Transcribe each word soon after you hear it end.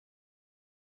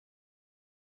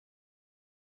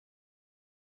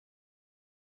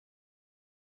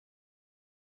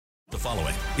The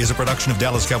following is a production of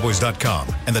DallasCowboys.com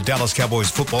and the Dallas Cowboys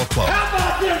Football Club. How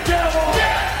about them Cowboys?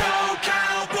 Yeah, go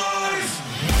Cowboys!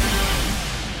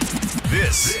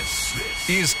 This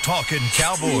is Talkin'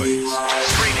 Cowboys.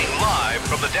 Streaming live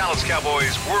from the Dallas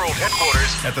Cowboys World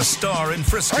Headquarters at the Star in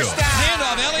Frisco.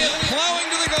 Handoff, Elliott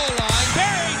plowing to the goal line.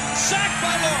 Barry, sacked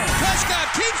by Lawrence. Prescott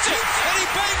keeps it, and he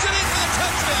bangs it in for the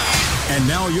touchdown. And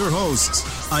now your hosts,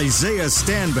 Isaiah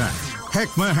Stanback,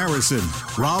 Heckma Harrison,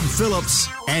 Rob Phillips,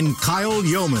 and Kyle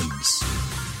Yeomans.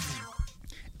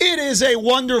 It is a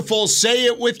wonderful Say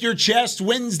It With Your Chest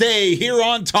Wednesday here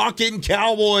on Talkin'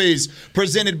 Cowboys,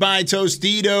 presented by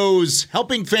Tostitos,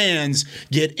 helping fans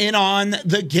get in on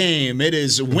the game. It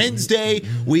is Wednesday.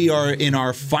 We are in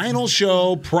our final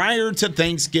show prior to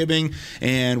Thanksgiving,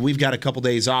 and we've got a couple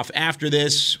days off after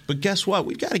this. But guess what?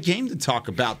 We've got a game to talk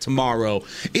about tomorrow.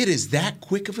 It is that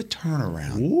quick of a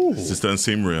turnaround. Ooh. This doesn't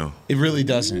seem real. It really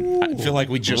doesn't. Ooh. I feel like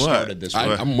we just started this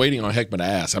week. I'm waiting on Heckman to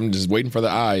ask. I'm just waiting for the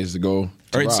eyes to go.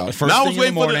 All right, so first I was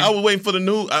waiting for the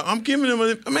new. I'm giving him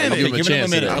a minute. Give him a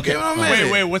chance. Okay.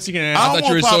 Wait, what's he going to I ask?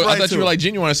 thought you were like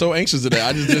genuine, so anxious today.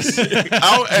 I just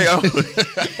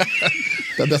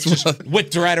that's what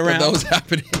whipped right around. That was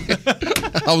happening.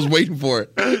 I was waiting for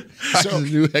it. I just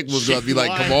knew Heckman was going to be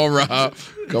like, "Come on, Rob,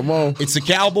 come on." It's the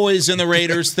Cowboys and the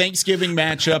Raiders Thanksgiving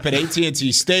matchup at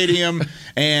AT&T Stadium.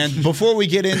 And before we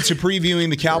get into previewing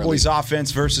the Cowboys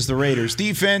offense versus the Raiders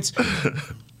defense,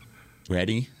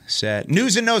 ready, set,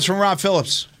 news and notes from Rob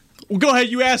Phillips. Well, go ahead.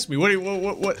 You asked me. What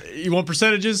you want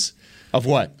percentages? Of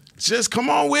what? Just come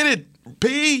on with it,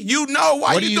 P. You know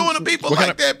why you doing to people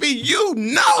like that, P. You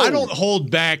know. I don't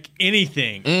hold back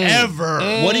anything ever.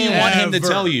 What do you want him to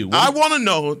tell you? I want to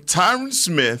know Tyron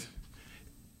Smith.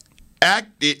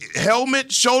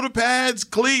 Helmet, shoulder pads,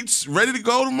 cleats, ready to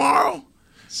go tomorrow.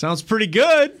 Sounds pretty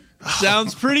good.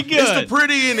 Sounds pretty good. It's the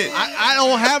pretty in it. I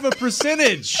don't have a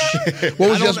percentage.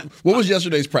 What was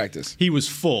yesterday's practice? He was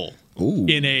full. Ooh.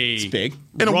 In a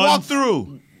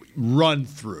walkthrough. Run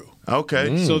through.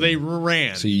 Okay. So they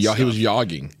ran. So he was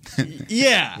yogging.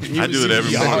 Yeah. I do it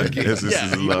every morning. This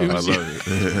is love. I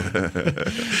love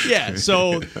it. Yeah,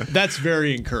 so that's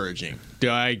very encouraging.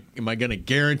 Am I going to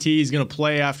guarantee he's going to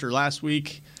play after last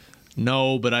week?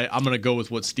 No, but I'm going to go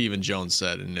with what Stephen Jones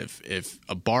said. And if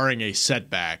barring a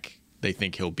setback, they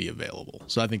think he'll be available.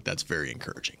 So I think that's very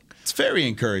encouraging. It's very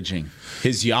encouraging.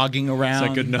 His yogging around. Is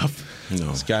that good enough?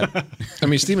 No. It's got. I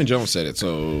mean, Stephen Jones said it,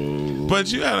 so.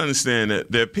 But you got to understand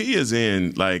that P is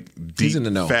in, like, deep in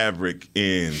the know. fabric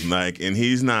in, like, and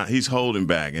he's holding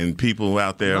back. And people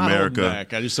out there, Not America. holding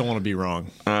back. I just don't want to be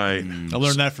wrong. All right. I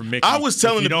learned that from Mickey. I was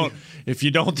telling if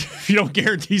you don't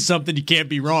guarantee something, you can't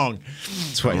be wrong.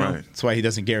 That's why he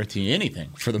doesn't guarantee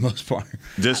anything for the most part.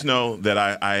 Just know that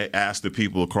I asked the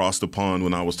people across the pond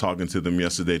when I was talking to them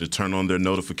yesterday to turn on their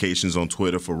notifications on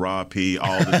Twitter for Rob P.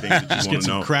 All the things that you want to know. Just get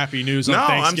some crappy news on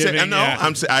Thanksgiving.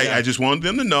 I just wanted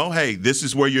them to know, hey, this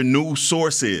is where your news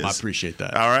source is. I appreciate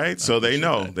that. All right, so they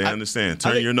know, they understand.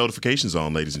 Turn your notifications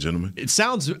on, ladies and gentlemen. It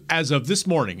sounds, as of this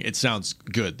morning, it sounds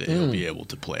good that he'll be able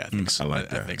to play. I think so. I like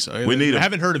that. I think so. We need him. I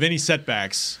haven't heard of any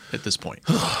setbacks at this point.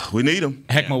 We need him.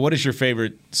 Heckma, what is your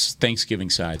favorite Thanksgiving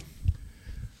side?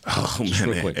 Oh Just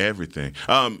real man, quick. everything.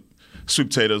 Sweet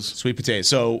potatoes. Sweet potatoes.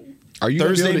 So Are you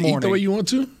going to be Thursday able to eat morning. the way you want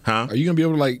to? Huh? Are you going to be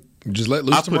able to, like, just let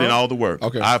loose I put in tomorrow? all the work.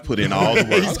 Okay. I put in all the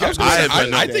work.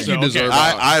 I think you deserve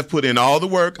I have put in all the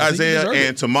work, I think you Isaiah, deserve it.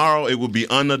 and tomorrow it will be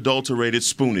unadulterated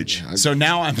spoonage. So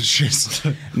now I'm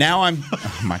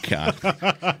oh my God.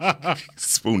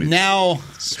 Spoonage. Now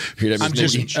Hear that, I'm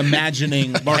Miss just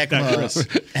imagining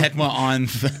Heckma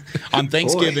on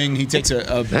Thanksgiving. He takes a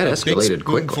That escalated big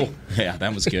quickly. Yeah,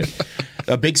 that was good.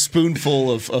 A big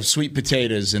spoonful of sweet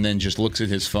potatoes, and then just looks at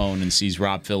his phone and sees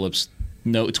Rob Phillips'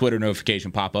 Twitter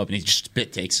notification pop up, and he just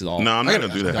takes it all. No, I'm not going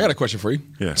to do that. I got a question for you.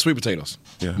 Yeah. Sweet potatoes.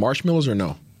 Yeah. Marshmallows or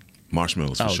no?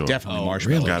 Marshmallows for sure. Definitely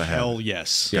marshmallows. Gotta have Hell it.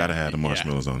 yes. Gotta have the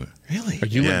marshmallows on it. Really? Are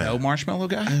you Yeah. a no marshmallow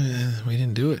guy? We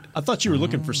didn't do it. I thought you were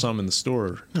looking for some in the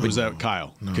store. Or was that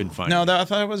Kyle? Couldn't find No, it. I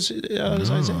thought it was Isaiah. It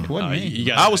wasn't me. You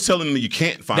got I was telling them you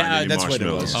can't find any that's what it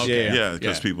marshmallows. was. Okay. Yeah.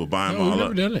 because people buy them No, we've all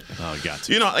never up. done it. Oh, got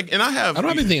to. You know, and I have. I don't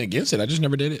have anything against it. I just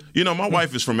never did it. You know, my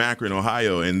wife is from Akron,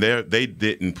 Ohio, and they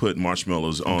didn't put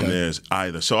marshmallows on theirs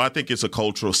either. So I think it's a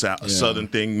cultural Southern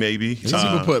thing, maybe. Some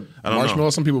people put I don't know.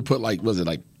 marshmallows. Some people put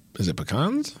is it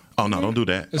pecans? Oh no, don't do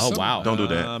that. It's wow. Don't do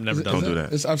that. I've never done Don't do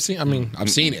that. I've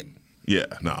seen it. Yeah,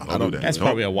 no, don't do that. That's Don't-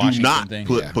 probably a Washington do not thing.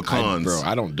 put Yeah, pecans.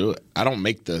 I don't do it. I don't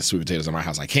make the sweet potatoes in my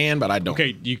house. I can, but I don't.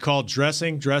 Okay, do you call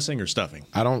dressing, or stuffing?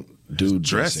 I don't do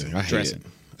dressing. dressing. I hate Dressing. it.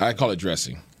 I call it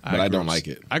dressing, but I don't like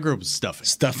it. I grew up with stuffing.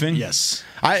 Stuffing? Yes.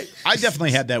 I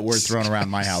definitely had that word thrown around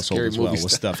my household Scary as well, movie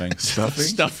with stuffing. Stuffing?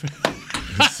 Stuffing.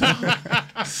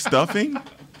 Stuffing?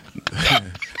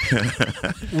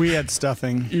 We had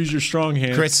stuffing. Use your strong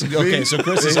hand. Chris, okay, so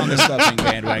Chris is on the stuffing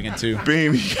bandwagon too.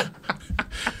 Beam.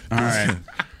 All right.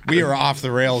 We are off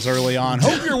the rails early on.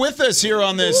 Hope you're with us here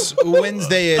on this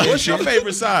Wednesday edition. What's your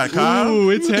favorite side, Kyle? Ooh,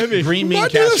 it's heavy. Green bean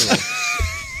casserole.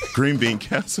 Green bean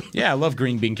casserole. Yeah, I love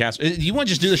green bean casserole. Do you want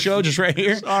to just do the show just right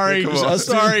here? Sorry. Come on.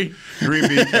 Sorry. Green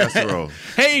bean casserole.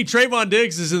 Hey, Trayvon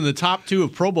Diggs is in the top 2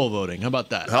 of Pro Bowl voting. How about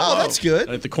that? Oh, that's good.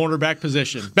 At the cornerback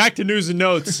position. Back to news and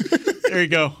notes. There you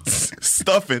go.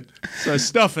 Stuffing. So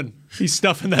stuffing. He's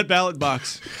stuffing that ballot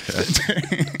box.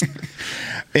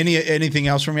 Anything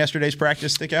else from yesterday's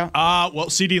practice stick out? Well,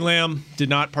 CeeDee Lamb did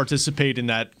not participate in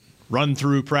that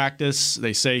run-through practice.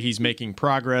 They say he's making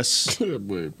progress.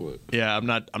 Yeah, I'm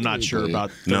not sure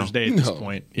about Thursday at this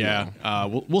point. Yeah,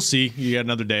 we'll see. You got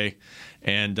another day,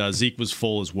 and Zeke was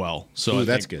full as well. So I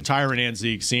that's think good. Tyron and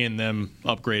Zeke, seeing them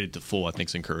upgraded to full, I think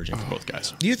is encouraging for both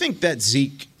guys. Do you think that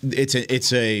Zeke?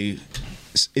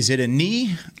 Is it a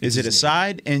knee? Is it a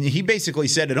side? And he basically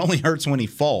said it only hurts when he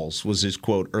falls, was his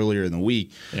quote earlier in the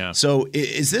week. Yeah. So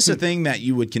is this a thing that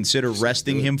you would consider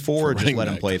resting him for or just let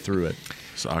him play through it?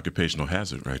 It's an occupational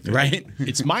hazard right there. Right?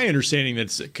 It's my understanding that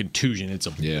it's a contusion. It's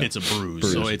a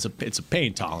bruise. So it's a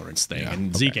pain tolerance thing. Yeah.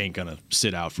 And Zeke ain't gonna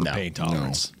sit out for pain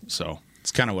tolerance. So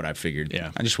it's kind of what I figured.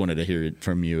 Yeah. I just wanted to hear it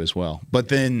from you as well. But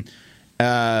then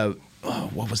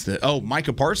what was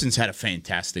Micah Parsons had a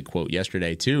fantastic quote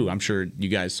yesterday too. I'm sure you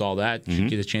guys saw that. Did you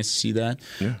get a chance to see that?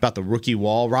 Yeah. About the rookie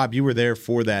wall. Rob, you were there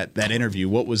for that interview.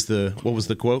 What was the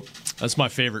quote? That's my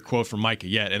favorite quote from Micah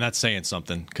yet, and that's saying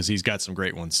something because he's got some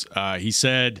great ones. He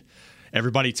said,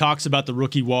 "Everybody talks about the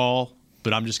rookie wall,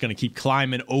 but I'm just going to keep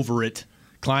climbing over it,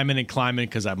 climbing and climbing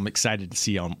because I'm excited to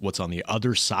see what's on the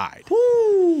other side."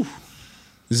 Woo.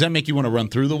 Does that make you want to run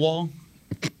through the wall?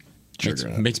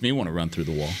 Makes me want to run through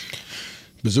the wall.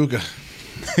 Bazooka.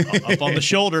 Up on the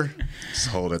shoulder. Just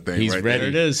hold that thing He's right ready. There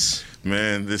it is.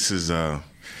 Man, this is I'm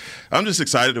just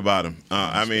excited about him.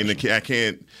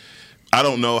 I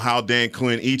don't know how Dan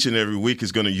Quinn each and every week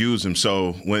is going to use him.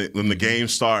 So when the game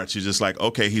starts, you're just like,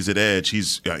 okay, he's at edge.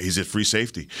 He's at free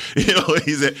safety.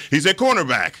 He's at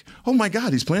cornerback. Oh my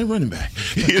God, he's playing running back.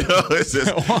 It's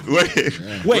just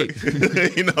Wait.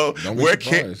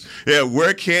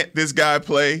 where can't this guy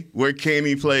play? Where can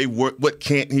he play? What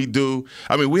can't he do?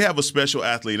 I mean, we have a special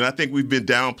athlete, and I think we've been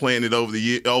downplaying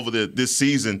it this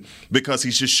season because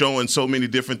he's just showing so many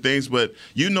different things. But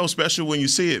special when you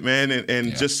see it, man,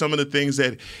 and just some of the things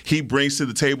that he brings to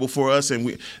the table for us,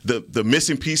 and the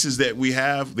missing pieces that we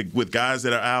have with guys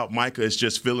that are out. Micah is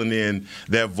just filling in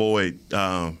that void.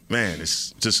 Man,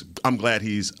 it's just I'm glad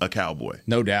he's a Cowboy.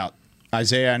 No doubt.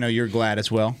 Isaiah, I know you're glad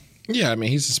as well. Yeah, I mean,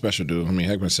 he's a special dude. I mean,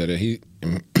 Heckman said it.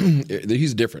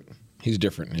 He's different. He's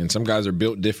different. And some guys are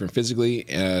built different physically.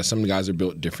 Some guys are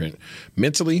built different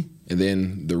mentally. And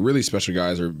then the really special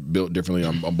guys are built differently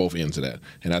on both ends of that.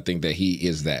 And I think that he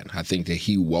is that. I think that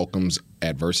he welcomes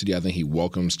adversity. I think he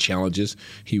welcomes challenges.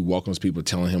 He welcomes people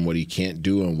telling him what he can't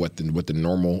do and what the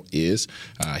normal is.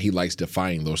 He likes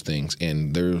defying those things.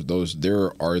 And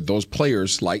there are those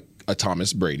players like a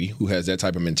Thomas Brady who has that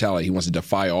type of mentality. He wants to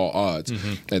defy all odds.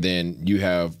 Mm-hmm. And then you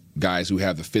have guys who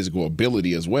have the physical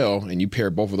ability as well, and you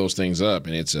pair both of those things up,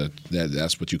 and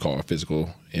that's what you call a physical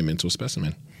and mental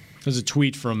specimen. There's a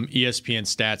tweet from ESPN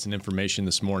Stats and Information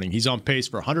this morning. He's on pace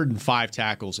for 105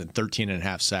 tackles and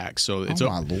 13.5 sacks. So it's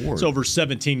over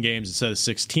 17 games instead of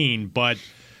 16. But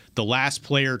the last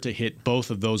player to hit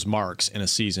both of those marks in a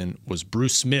season was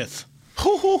Bruce Smith.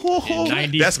 In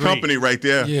 93. That's company right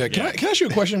there. Yeah. Can I ask you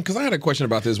a question? Because I had a question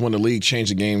about this when the league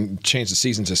changed the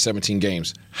season to 17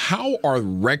 games. How are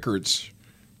records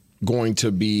going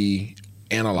to be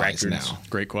analyzed now?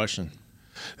 Great question.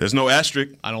 There's no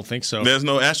asterisk. I don't think so. There's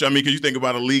no asterisk. I mean, because you think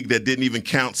about a league that didn't even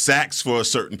count sacks for a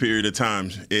certain period of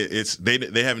time.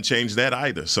 They haven't changed that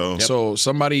either. So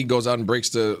somebody goes out and breaks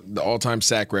the all-time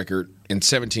sack record in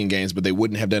 17 games, but they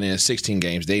wouldn't have done it in 16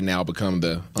 games. They now become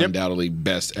the undoubtedly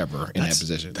best ever in that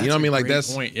position. You know what I mean? Like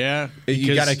that's point. Yeah,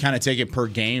 you got to kind of take it per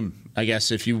game. I guess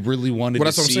if you really wanted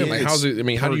to see it. Like,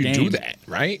 how do you do that?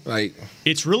 Right? Like,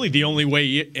 it's really the only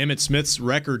way Emmitt Smith's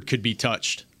record could be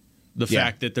touched. The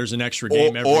fact that there's an extra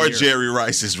game every year. Or Jerry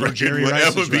Rice's record will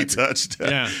ever be touched.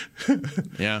 Yeah.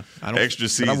 Extra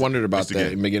season. But I wondered about that at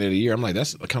the beginning of the year. I'm like,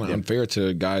 that's kind of unfair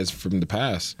to guys from the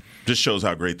past. Just shows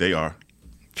how great they are.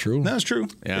 True. That's true.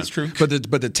 Yeah. It's true.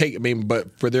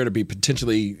 But for there to be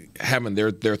potentially having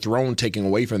their throne taken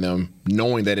away from them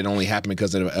knowing that it only happened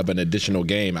because of an additional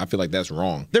game. I feel like that's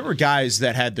wrong. There were guys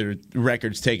that had their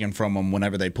records taken from them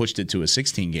whenever they pushed it to a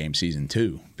 16-game season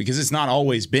too, because it's not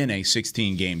always been a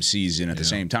 16-game season at the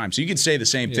same time. So you could say the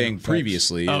same thing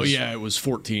previously. Oh yeah, it was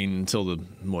 14 until the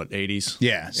 80s.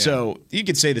 Yeah, so you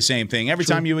could say the same thing. Every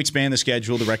time you expand the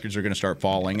schedule, the records are going to start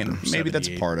falling, and maybe that's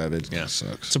a part of it. Yeah,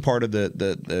 sucks. It's a part of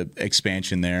the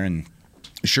expansion there, and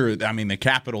sure, I mean the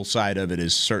capital side of it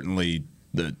is certainly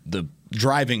the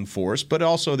driving force, but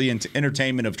also the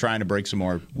entertainment of trying to break some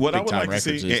more What I would big-time like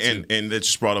to records. see, and that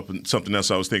just brought up something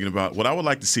else I was thinking about. What I would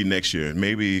like to see next year,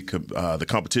 maybe the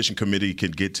competition committee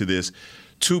could get to this,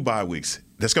 2 bye weeks.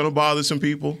 That's going to bother some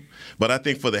people, but I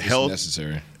think for the health,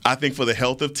 necessary. I think for the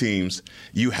health of teams,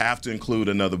 you have to include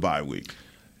another bye week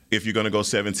if you're going to go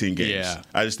 17 games. Yeah.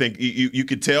 I just think you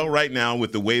could tell right now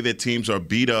with the way that teams are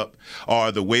beat up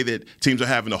or the way that teams are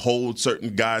having to hold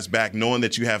certain guys back, knowing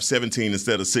that you have 17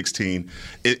 instead of 16,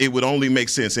 it would only make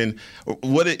sense. And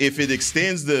what if it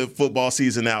extends the football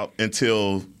season out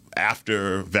until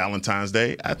after Valentine's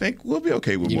Day? I think we'll be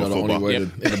okay with more The football. only way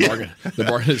the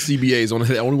bargain CBA is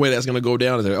the only way that's going to go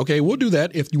down is that, okay, we'll do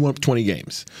that if you want 20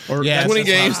 games. Or 20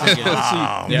 games.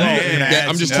 Yeah,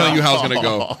 I'm just telling you how it's going to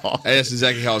go. That's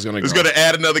exactly how it's going to go. It's going to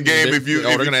add another game if you.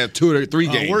 they're going to have 2 or 3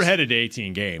 games. We're headed to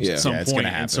 18 games Yeah. at some Yeah, it's point,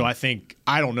 gonna and so happen.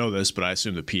 I don't know this, but I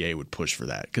assume the PA would push for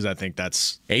that because I think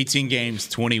that's 18 games,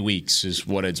 20 weeks is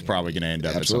what it's probably going to end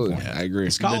up Absolutely. at some point. I agree.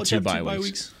 college two have bye 2 bye weeks.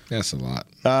 weeks. That's a lot.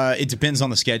 It depends on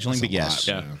the scheduling, but yes.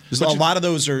 lot, yeah. So a lot of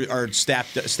those are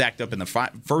stacked up in the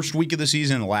first week of the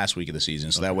season and the last week of the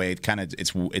season. So that way it kind of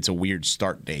it's a weird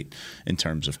start date in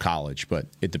terms of college, but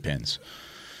it depends.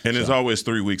 And there's always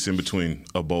 3 weeks in between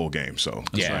a bowl game. So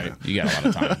You got a lot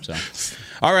of time. So,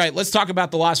 all right, let's talk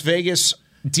about the Las Vegas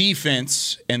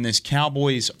defense and this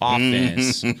Cowboys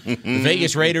offense. The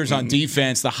Vegas Raiders on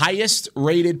defense, the highest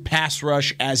rated pass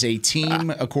rush as a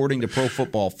team, according to Pro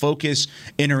Football Focus,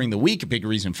 entering the week. A big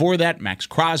reason for that, Max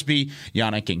Crosby,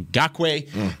 Yannick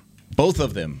Ngakoue. Both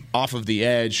of them off of the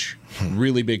edge,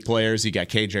 really big players. You got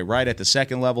KJ Wright at the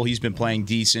second level. He's been playing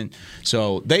decent.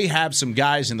 So they have some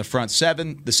guys in the front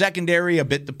seven. The secondary, a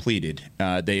bit depleted.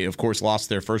 They, of course, lost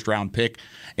their first-round pick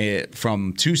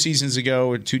from 2 seasons ago,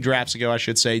 or 2 drafts ago, I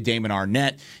should say, Damon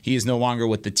Arnett. He is no longer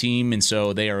with the team, and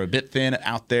so they are a bit thin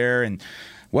out there. And,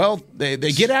 well, they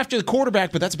get after the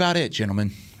quarterback, but that's about it,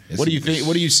 gentlemen. What do you think?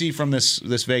 What do you see from this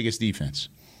Vegas defense?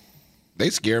 They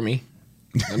scare me.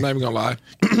 I'm not even going to lie.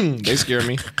 They scare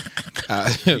me.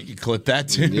 You can clip that,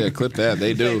 too. Yeah, clip that.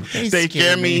 They do. They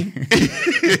scare me.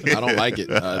 I don't like it.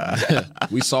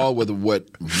 We saw with what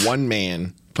one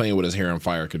man playing with his hair on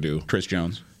fire could do. Chris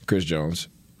Jones.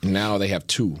 Now they have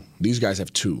 2. These guys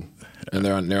have 2, and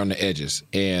they're on the edges.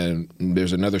 And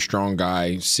there's another strong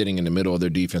guy sitting in the middle of their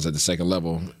defense at the second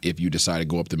level. If you decide to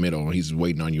go up the middle, he's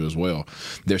waiting on you as well.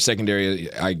 Their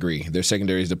secondary, I agree. Their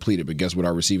secondary is depleted, but guess what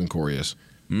our receiving core is?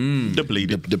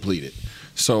 Depleted.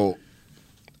 So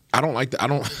I don't like that. I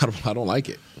don't like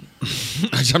it.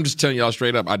 I'm just telling y'all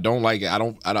straight up. I don't like it.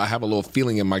 I have a little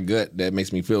feeling in my gut that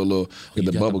makes me feel a little. You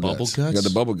got the bubble guts? I got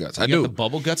the bubble guts. I You do. got the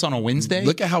bubble guts on a Wednesday?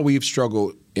 Look at how we've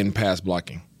struggled in pass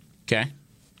blocking, Okay.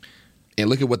 and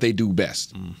look at what they do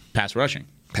best: Pass rushing.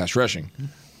 pass rushing.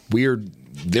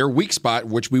 Their weak spot,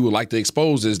 which we would like to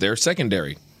expose, is their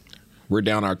secondary. We're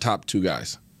down our top 2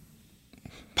 guys,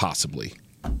 possibly.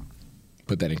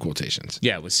 Put that in quotations.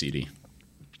 Yeah, with CD.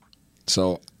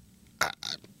 So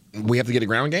we have to get a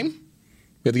ground game.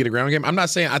 I'm not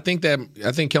saying I think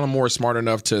Kellen Moore is smart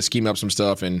enough to scheme up some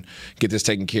stuff and get this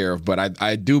taken care of. But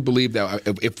I do believe that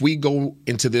if we go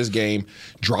into this game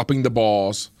dropping the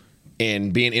balls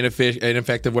and being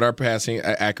ineffective with our passing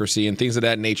accuracy and things of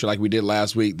that nature, like we did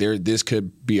last week, this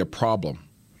could be a problem.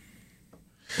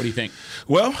 What do you think?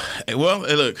 Well,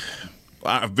 look,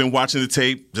 I've been watching the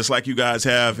tape just like you guys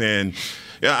have, and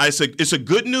yeah, it's a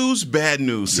good news, bad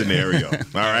news scenario. All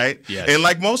right? Yes. And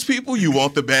like most people, you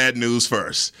want the bad news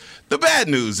first. The bad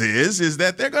news is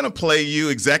that they're going to play you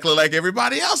exactly like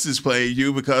everybody else is playing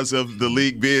you because of the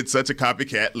league being such a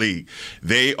copycat league.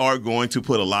 They are going to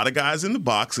put a lot of guys in the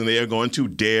box, and they are going to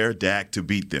dare Dak to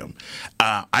beat them.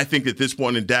 I think at this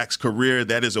point in Dak's career,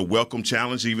 that is a welcome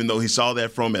challenge, even though he saw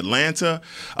that from Atlanta.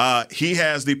 He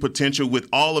has the potential with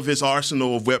all of his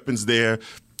arsenal of weapons there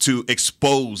to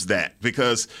expose that,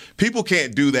 because people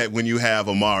can't do that when you have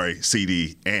Amari,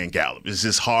 CD, and Gallup. It's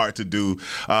just hard to do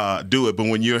it. But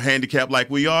when you're handicapped like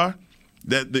we are,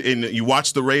 and you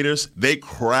watch the Raiders, they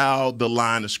crowd the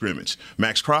line of scrimmage.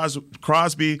 Max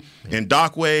Crosby and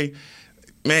Ngakoue,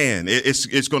 man,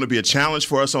 it's going to be a challenge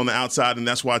for us on the outside, and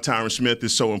that's why Tyron Smith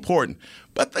is so important.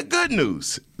 But the good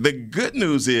news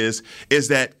is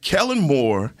that Kellen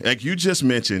Moore, like you just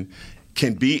mentioned,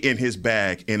 can be in his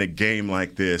bag in a game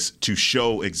like this to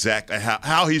show exactly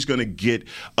how he's going to get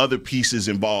other pieces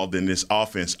involved in this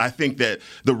offense, I think that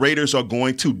the Raiders are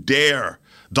going to dare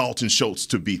Dalton Schultz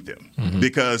to beat them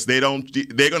because they're going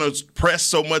to press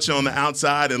so much on the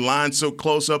outside and line so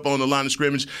close up on the line of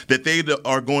scrimmage that they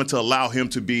are going to allow him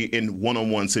to be in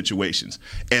one-on-one situations.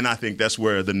 And I think that's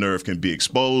where the nerve can be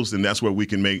exposed, and that's where we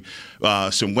can make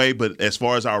some way. But as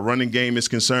far as our running game is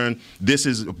concerned, this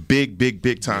is a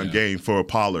big time game for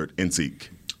Pollard and Zeke.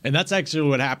 And that's actually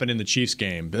what happened in the Chiefs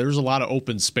game. There was a lot of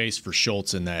open space for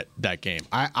Schultz in that game.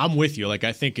 I'm with you. Like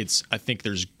I think it's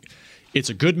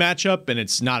a good matchup and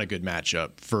it's not a good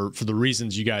matchup for the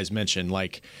reasons you guys mentioned.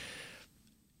 Like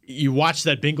you watch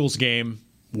that Bengals game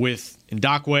with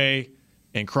Ngakoue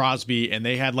and Crosby, and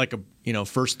they had like a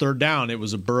first third down. It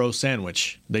was a Burrow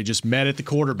sandwich. They just met at the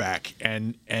quarterback,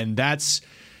 and that's.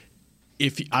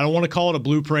 I don't want to call it a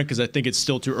blueprint because I think it's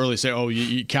still too early to say,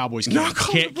 you Cowboys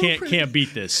can't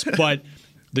beat this. But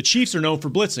the Chiefs are known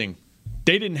for blitzing.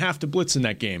 They didn't have to blitz in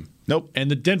that game. Nope. And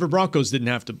the Denver Broncos didn't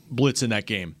have to blitz in that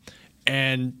game.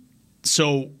 And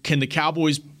so can the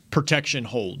Cowboys' protection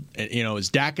hold? Is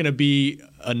Dak going to be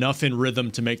enough in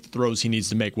rhythm to make the throws he needs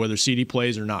to make, whether CD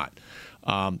plays or not?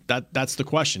 That's the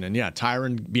question. And,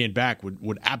 Tyron being back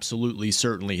would absolutely,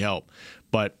 certainly help.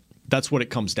 But that's what it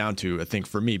comes down to, I think,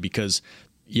 for me, because,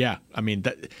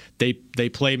 they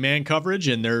play man coverage,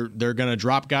 and they're going to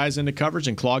drop guys into coverage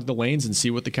and clog the lanes and see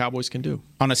what the Cowboys can do.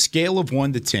 On a scale of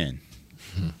 1 to 10,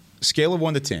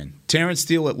 Terrence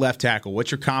Steele at left tackle,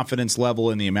 what's your confidence level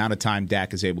in the amount of time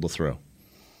Dak is able to throw?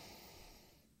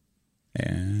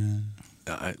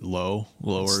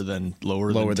 Lower than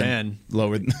 10.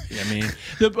 Lower than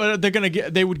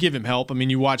they would give him help. I mean,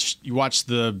 you watch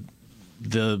the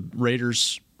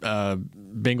Raiders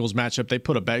Bengals matchup. They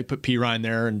put P. Ryan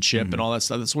there and Chip and all that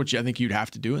stuff. That's what I think you'd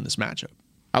have to do in this matchup.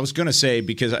 I was going to say,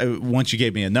 because once you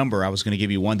gave me a number, I was going to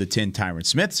give you 1 to 10 Tyron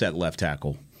Smiths at left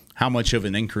tackle. How much of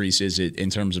an increase is it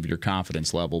in terms of your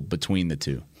confidence level between the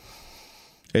two?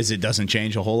 It doesn't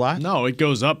change a whole lot? No, it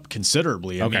goes up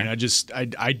considerably. Okay. I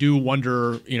mean, I do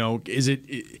wonder, is it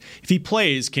if he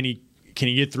plays, can he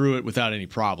get through it without any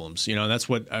problems? That's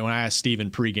what when I asked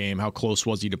Steven pregame, how close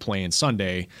was he to playing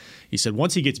Sunday? He said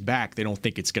once he gets back, they don't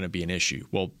think it's going to be an issue.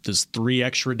 Well, does 3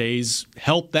 extra days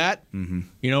help that? Are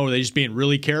they just being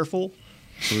really careful?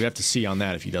 So we have to see on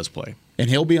that if he does play. And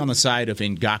he'll be on the side of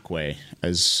Ngakoue,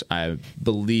 as I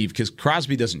believe, because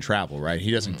Crosby doesn't travel, right?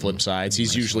 He doesn't flip sides.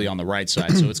 He's usually on the right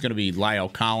side. So it's going to be Lyle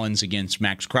Collins against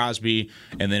Max Crosby,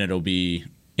 and then it'll be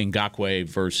Ngakoue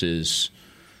versus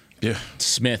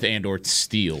Smith and or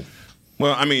Steele.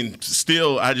 Well, I mean,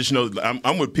 still, I just know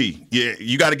I'm with P. Yeah,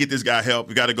 you got to get this guy help.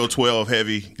 You got to go 12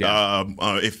 heavy. Yeah.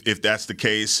 If that's the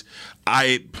case,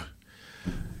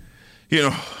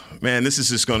 man, this is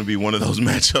just going to be one of those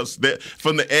matchups that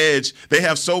from the edge, they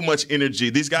have so much energy.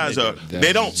 These guys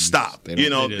they don't stop.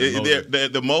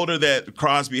 The motor that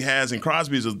Crosby has, and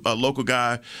Crosby is a local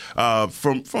guy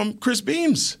from Chris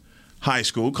Beam's high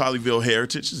school. Colleyville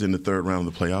Heritage is in the 3rd round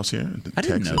of the playoffs here. I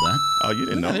didn't know that. Oh, you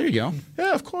didn't know? There you go.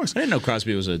 Yeah, of course. I didn't know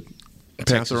Crosby was a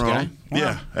Panther guy. Wow.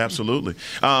 Yeah, absolutely.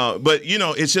 But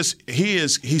it's just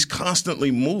he's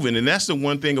constantly moving, and that's the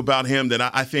one thing about him that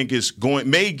I think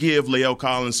may give La'el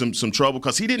Collins some trouble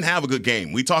because he didn't have a good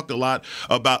game. We talked a lot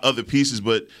about other pieces,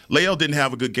 but La'el didn't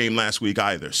have a good game last week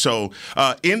either. So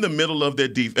in the middle of their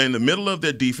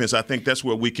defense, I think that's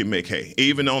where we can make hay.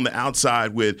 Even on the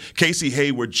outside with Casey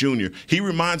Hayward Jr., he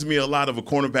reminds me a lot of a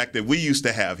cornerback that we used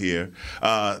to have here,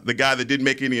 the guy that didn't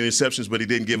make any interceptions, but he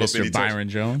didn't give up any Byron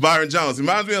Jones. Byron Jones. It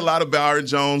reminds me a lot of Byron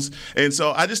Jones. And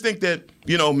so I just think that,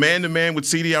 man-to-man with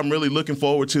CD, I'm really looking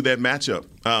forward to that matchup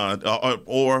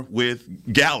or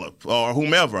with Gallup or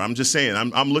whomever. I'm just saying,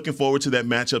 I'm looking forward to that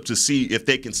matchup to see if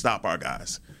they can stop our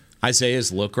guys.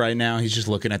 Isaiah's look right now, he's just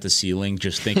looking at the ceiling,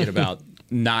 just thinking about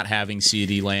not having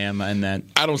CeeDee Lamb and that.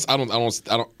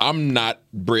 I'm not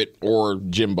Britt or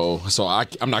Jimbo, so I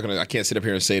can't sit up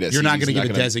here and say that. You're not going to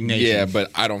give a designation. Yeah,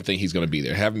 but I don't think he's going to be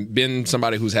there. Having been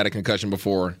somebody who's had a concussion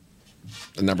before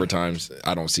a number of times,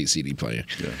 I don't see CD playing.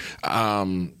 Yeah.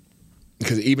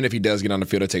 Because even if he does get on the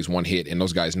field, it takes one hit, and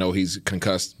those guys know he's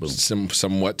concussed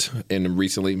somewhat. And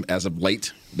recently, as of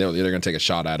late, they're going to take a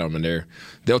shot at him, and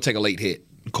they'll take a late hit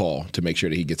call to make sure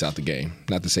that he gets out the game.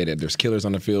 Not to say that there's killers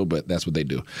on the field, but that's what they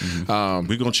do. Mm-hmm.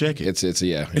 We're going to check it.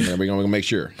 We're going to make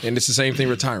sure. And it's the same thing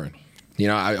with Tyron.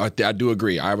 I do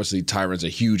agree. Obviously, Tyron's a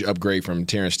huge upgrade from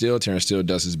Terrence Steele. Terrence Steele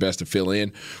does his best to fill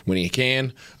in when he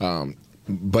can.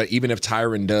 But even if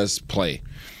Tyron does play,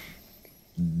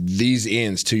 these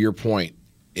ends, to your point,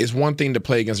 it's one thing to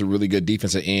play against a really good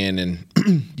defensive end and,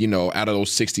 out of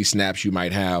those 60 snaps you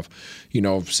might have,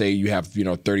 say you have,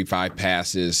 35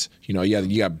 passes,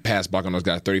 you got pass block on those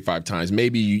guys 35 times.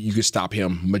 Maybe you could stop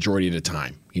him majority of the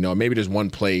time. Maybe there's one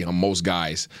play on most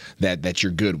guys that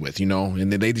you're good with,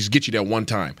 and then they just get you that one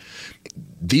time.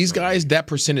 These guys, that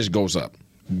percentage goes up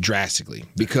drastically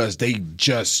because they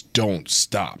just don't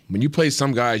stop. When you play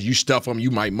some guys, you stuff them,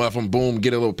 you might muff them, boom,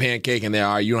 get a little pancake, and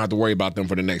all right, you don't have to worry about them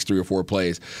for the next 3 or 4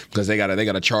 plays because they got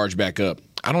to charge back up.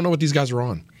 I don't know what these guys are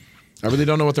on. I really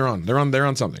don't know what they're on. They're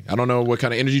on something. I don't know what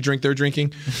kind of energy drink they're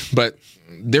drinking, but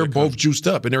they're both juiced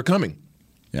up and they're coming.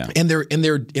 Yeah.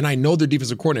 And I know their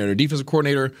defensive coordinator. Their defensive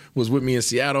coordinator was with me in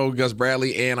Seattle, Gus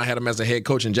Bradley, and I had him as a head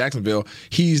coach in Jacksonville.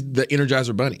 He's the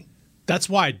Energizer Bunny. That's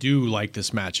why I do like this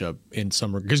matchup in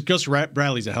some because Gus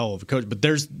Bradley's a hell of a coach, but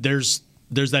there's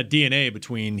that DNA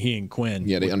between he and Quinn.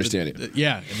 Yeah, they understand it. And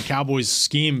the Cowboys'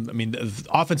 scheme. I mean, the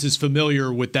offense is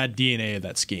familiar with that DNA of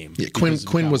that scheme. Yeah,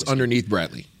 Quinn was underneath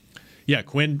Bradley. Yeah,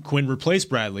 Quinn replaced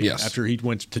Bradley after he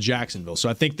went to Jacksonville. So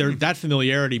I think that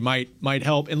familiarity might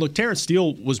help. And look, Terrence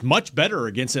Steele was much better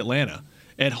against Atlanta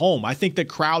at home. I think that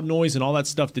crowd noise and all that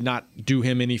stuff did not do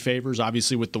him any favors.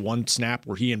 Obviously, with the one snap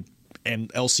where he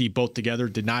and LC both together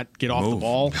did not get off the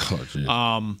ball.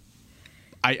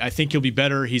 I think he'll be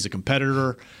better. He's a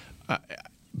competitor.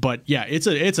 But, yeah, it's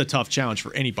a tough challenge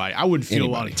for anybody. I wouldn't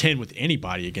feel out of 10 with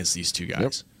anybody against these two guys.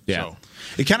 Yep. Yeah. So.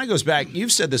 It kind of goes back.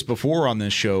 You've said this before on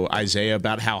this show, Isaiah,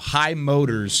 about how high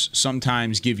motors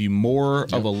sometimes give you more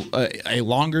of a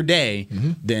longer day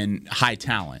than high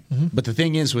talent. But the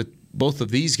thing is with both of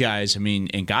these guys, I mean,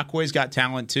 Ngakoue's got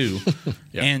talent too,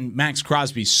 and Max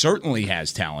Crosby certainly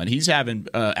has talent. He's having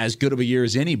as good of a year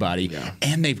as anybody,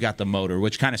 and they've got the motor,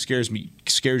 which kind of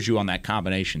scares you on that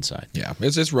combination side. Yeah,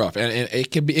 it's rough, and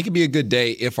it can be a good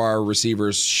day if our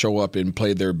receivers show up and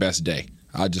play their best day.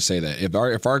 I'll just say that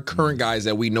if our current guys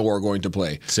that we know are going to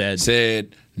play,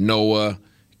 Said, Noah,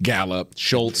 Gallup,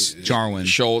 Schultz, Jarwin,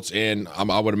 and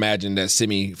I would imagine that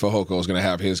Simi Fehoko is going to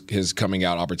have his coming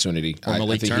out opportunity. Or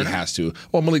Malik I think Turner? he has to.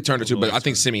 Well, Malik Turner too, but I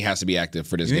think Simi has to be active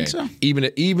for this you game. Think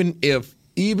so?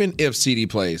 Even if CD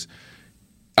plays,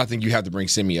 I think you have to bring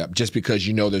Simi up just because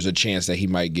there's a chance that he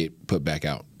might get put back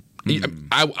out.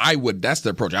 I would. That's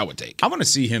the approach I would take. I want to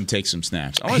see him take some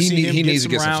snaps. I want to see him get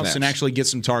some routes and actually get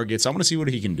some targets. I want to see what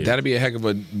he can do. That'd be a heck of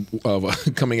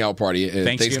a coming out party at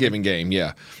Thanksgiving game.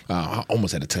 Yeah, I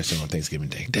almost had a touchdown on Thanksgiving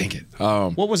Day. Dang it!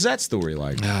 What was that story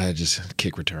like? Just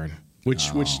kick return.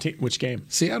 Which game?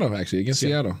 Seattle, actually, against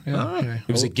Seattle. Yeah.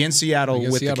 It was against Seattle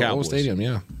with Seattle, the Cowboys. Old Stadium.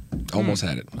 Yeah, almost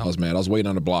had it. I was mad. I was waiting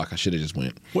on the block. I should have just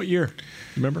went. What year?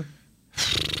 Remember?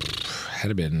 Had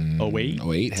it been 08?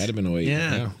 08? Had it been 08?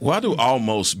 Yeah. Why do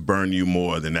almost burn you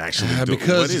more than actually do?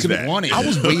 Because what is that?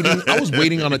 I was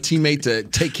waiting on a teammate to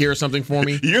take care of something for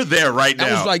me. You're there right now.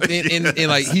 I was like, and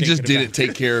like he just didn't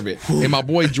take care of it. And my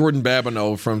boy Jordan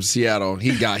Babineau from Seattle,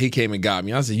 he came and got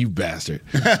me. I said, "You bastard!"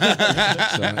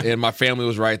 And my family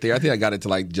was right there. I think I got it to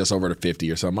like just over to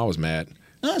 50 or something. I was mad.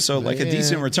 So like a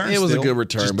decent return. It was still, a good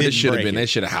return, but it should have been. They They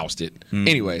should have housed it.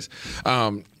 Anyways,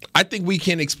 I think we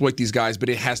can exploit these guys, but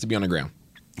it has to be on the ground.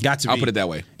 Got to be. I'll put it that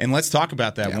way. And let's talk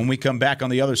about that when we come back on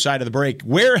the other side of the break.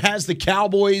 Where has the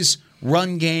Cowboys'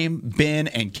 run game been,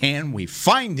 and can we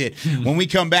find it when we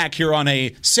come back here on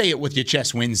a Say It With Your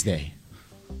Chest Wednesday?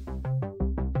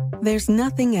 There's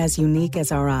nothing as unique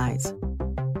as our eyes,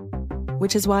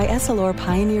 which is why Essilor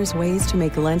pioneers ways to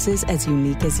make lenses as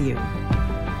unique as you.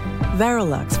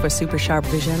 Verilux for super sharp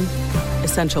vision,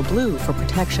 Essential Blue for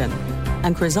protection,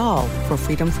 and Crizal for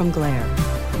freedom from glare.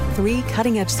 3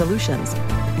 cutting-edge solutions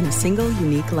in a single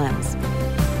unique lens.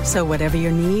 So whatever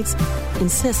your needs,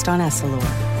 insist on Essilor.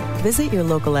 Visit your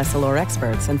local Essilor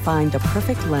experts and find the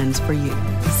perfect lens for you.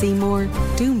 See more,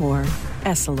 do more,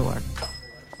 Essilor.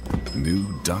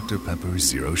 New Dr. Pepper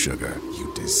Zero Sugar.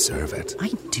 You deserve it. I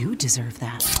do deserve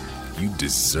that. You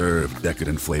deserve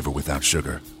decadent flavor without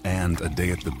sugar. And a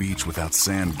day at the beach without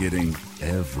sand getting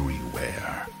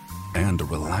everywhere. And a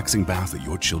relaxing bath that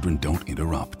your children don't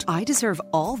interrupt. I deserve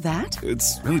all that?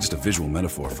 It's really just a visual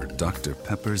metaphor for Dr.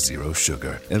 Pepper Zero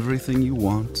Sugar. Everything you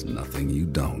want, nothing you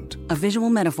don't. A visual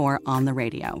metaphor on the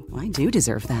radio. I do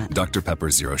deserve that. Dr. Pepper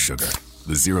Zero Sugar.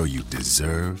 The zero you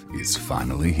deserve is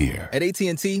finally here. At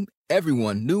AT&T,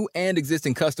 everyone, new and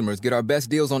existing customers, get our best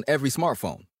deals on every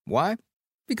smartphone. Why?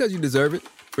 Because you deserve it.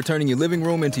 For turning your living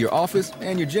room into your office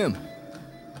and your gym.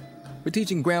 For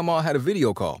teaching Grandma how to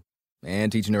video call.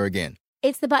 And teaching her again.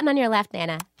 It's the button on your left,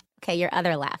 Nana. Okay, your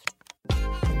other left.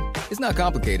 It's not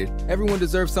complicated. Everyone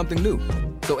deserves something new.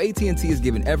 So So AT&T is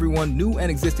giving everyone, new and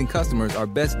existing customers, our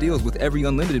best deals with every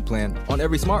unlimited plan on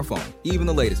every smartphone, even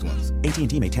the latest ones.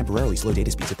 AT&T may temporarily slow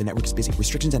data speeds if the network is busy.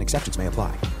 Restrictions and exceptions may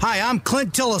apply. Hi, I'm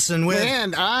Clint Tillison with...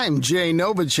 And I'm Jay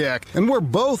Novacek, and we're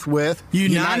both with...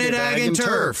 United Ag and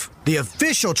Turf, the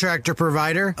official tractor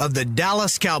provider of the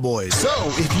Dallas Cowboys. So,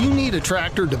 if you need a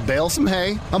tractor to bale some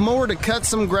hay, a mower to cut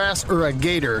some grass, or a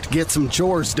gator to get some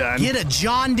chores done... Get a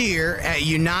John Deere at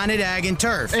United Ag and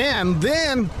Turf. And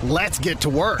then, let's get to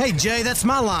work. Hey, Jay, that's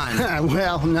my line.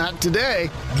 Well, not today.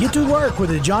 Get to work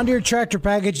with a John Deere tractor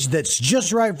package that's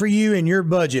just right for you and your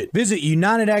budget. Visit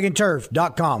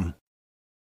UnitedAgAndTurf.com.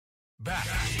 Back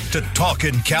to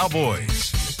Talking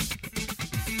Cowboys.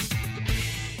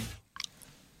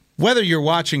 Whether you're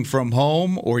watching from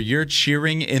home or you're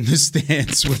cheering in the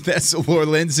stands with Essilor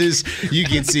lenses, you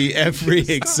can see every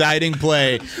exciting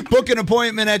play. Book an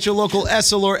appointment at your local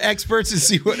Essilor experts and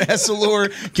see what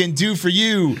Essilor can do for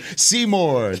you. See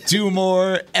more, do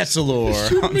more, Essilor.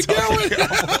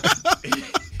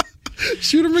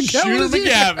 Shooter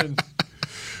McGavin.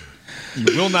 You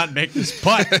will not make this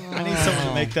putt. I need someone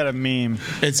to make that a meme.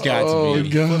 It's got to be.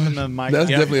 God. The mic. That's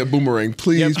definitely a boomerang.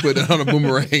 Please put it on a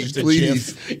boomerang.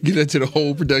 Please GIF. get that to the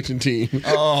whole production team.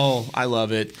 Oh, I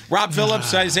love it. Rob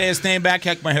Phillips, Isaiah Stanback,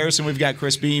 Heckma Harrison. We've got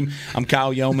Chris Beam. I'm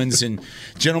Kyle Yeomans. And,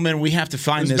 gentlemen, we have to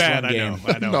find this bad, run game.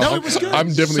 I know. No, it was good. I'm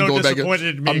definitely So going back.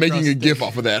 disappointed in me I'm making across a the GIF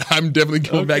off of that. I'm definitely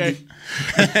going back.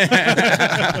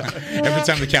 Every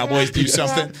time the Cowboys do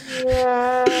something.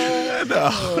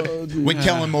 When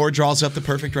Kellen Moore draws up the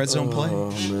perfect red zone play. Oh,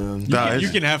 man. You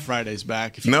can have Fridays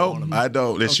back if you No, want them. I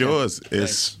don't. It's yours.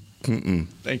 It's.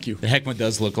 Thank you. The Heckman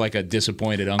does look like a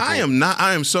disappointed uncle. I am not.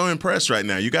 I am so impressed right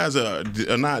now. You guys are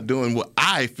not doing what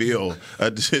I feel a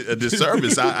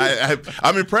disservice.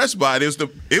 I'm impressed by it.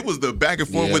 It was the back and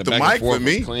forth with the mic for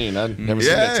me. Clean. I've never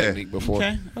seen that technique before.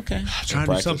 Okay. Trying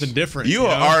to do something different. You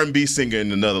are an R&B singer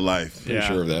in another life. Yeah,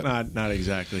 sure of that. Not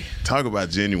exactly. Talk about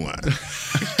genuine.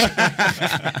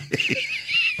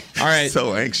 All right.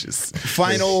 So anxious.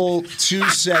 Final two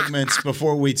segments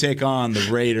before we take on the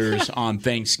Raiders on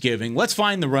Thanksgiving. Let's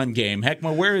find the run game.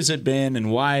 Heckma, where has it been and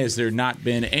why has there not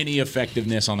been any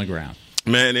effectiveness on the ground?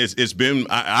 Man, it's been.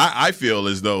 I feel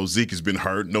as though Zeke has been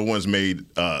hurt. No one's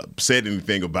said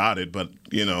anything about it, but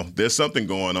there's something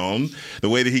going on. The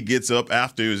way that he gets up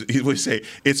after he would say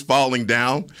it's falling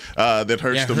down that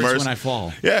hurts the most. When I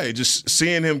fall. Yeah, just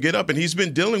seeing him get up, and he's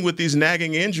been dealing with these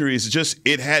nagging injuries. Just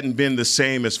it hadn't been the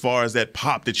same as far as that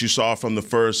pop that you saw from the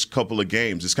first couple of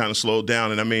games. It's kind of slowed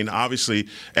down, and I mean, obviously,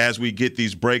 as we get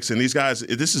these breaks, and these guys,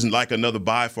 this isn't like another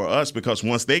bye for us because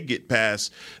once they get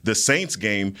past the Saints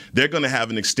game, they're going to have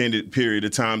an extended period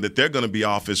of time that they're going to be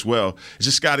off as well. It's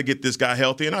just got to get this guy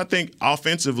healthy. And I think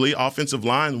offensive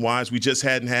line-wise, we just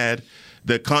hadn't had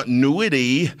the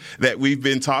continuity that we've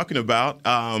been talking about.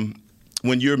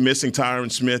 When you're missing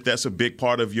Tyron Smith, that's a big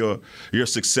part of your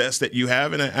success that you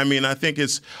have. And I mean, I think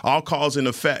it's all cause and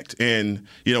effect. And,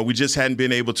 we just hadn't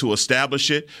been able to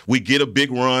establish it. We get a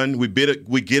big run, we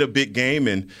get a big game,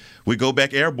 and we go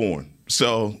back airborne.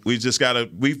 So we just got to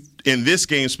in this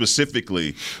game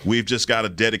specifically, we've just got to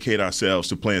dedicate ourselves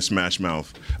to playing smash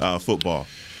mouth football.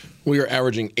 We are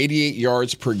averaging 88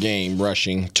 yards per game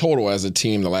rushing total as a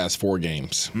team the last 4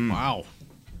 games. Wow.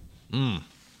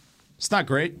 It's not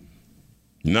great.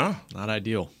 No. Not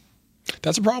ideal.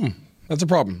 That's a problem.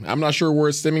 I'm not sure where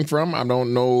it's stemming from. I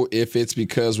don't know if it's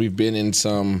because we've been in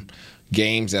some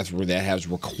games that has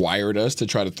required us to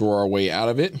try to throw our way out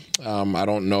of it. I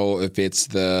don't know if it's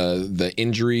the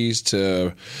injuries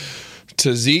to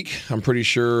Zeke. I'm pretty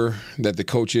sure that the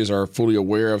coaches are fully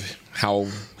aware of how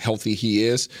healthy he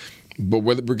is. But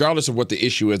regardless of what the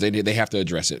issue is, they have to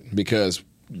address it because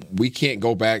we can't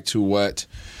go back to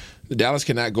Dallas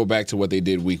cannot go back to what they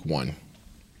did week 1.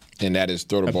 And that is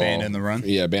throw the ball. Abandon the run?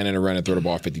 Yeah, abandon the run and throw the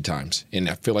ball 50 times. And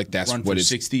I feel like that's what it's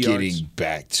getting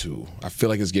back to. I feel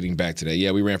like it's getting back to that.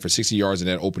 Yeah, we ran for 60 yards in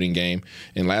that opening game.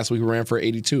 And last week we ran for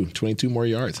 82, 22 more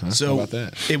yards. Huh? So how about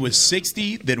that? It was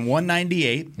 60, then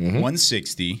 198,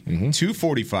 160,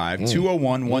 245,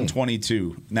 201,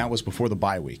 122. And that was before the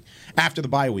bye week. After the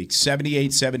bye week,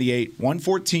 78,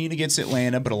 114 against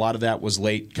Atlanta, but a lot of that was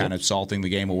late, kind of salting the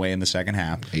game away in the second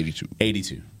half.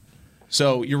 82.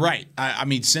 So you're right. I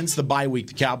mean, since the bye week,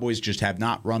 the Cowboys just have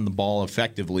not run the ball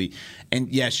effectively. And,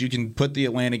 yes, you can put the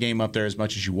Atlanta game up there as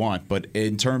much as you want, but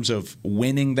in terms of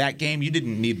winning that game, you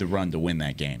didn't need the run to win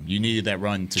that game. You needed that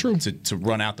run to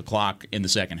run out the clock in the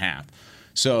second half.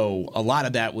 So a lot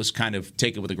of that was kind of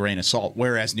take it with a grain of salt,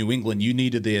 whereas New England, you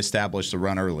needed to establish the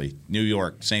run early. New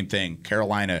York, same thing.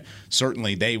 Carolina,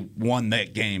 certainly they won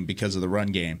that game because of the run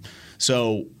game.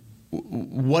 So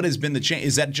what has been the change?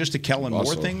 Is that just a Kellen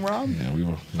Moore thing, Rob? Yeah, we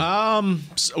were.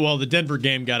 Well, the Denver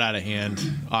game got out of hand.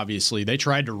 Obviously, they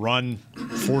tried to run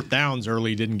fourth downs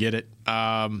early, didn't get it.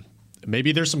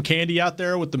 Maybe there's some candy out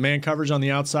there with the man coverage on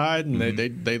the outside, and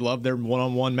they love their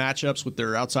one-on-one matchups with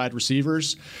their outside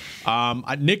receivers.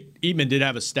 Nick Eatman did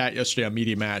have a stat yesterday on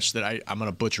Media Match that I'm going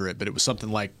to butcher it, but it was something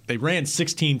like they ran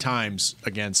 16 times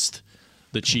against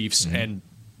the Chiefs, and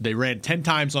they ran 10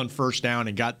 times on first down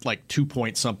and got like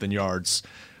 2-point-something yards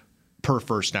per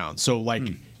first down. So like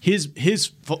his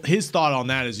thought on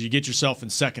that is you get yourself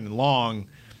in second and long,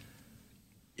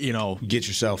 get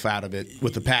yourself out of it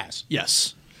with the pass.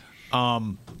 Yes.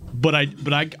 But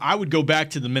I would go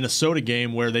back to the Minnesota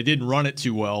game where they didn't run it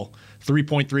too well,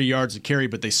 3.3 yards a carry,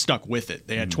 but they stuck with it.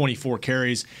 They had 24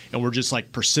 carries and were just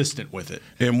like persistent with it.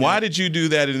 And why did you do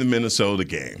that in the Minnesota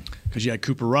game? Because you had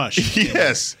Cooper Rush.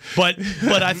 Yes. But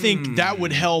I think that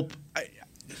would help.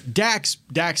 Dak's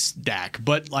Dak,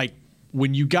 but like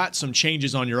when you got some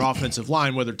changes on your offensive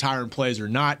line, whether Tyron plays or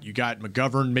not, you got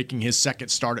McGovern making his second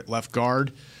start at left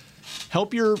guard.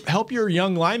 Help your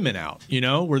young linemen out,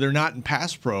 where they're not in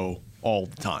pass pro all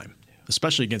the time,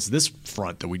 especially against this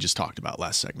front that we just talked about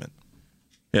last segment.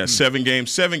 Yeah, 7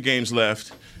 games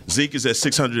left. Zeke is at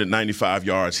 695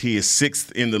 yards. He is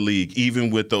 6th in the league, even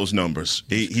with those numbers.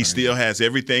 He still has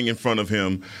everything in front of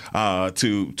him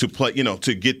to play,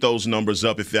 to get those numbers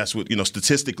up if that's what,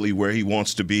 statistically where he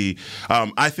wants to be.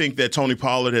 I think that Tony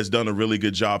Pollard has done a really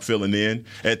good job filling in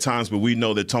at times, but we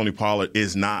know that Tony Pollard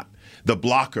is not the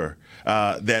blocker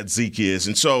that Zeke is.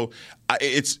 And so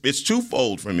it's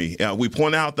twofold for me. We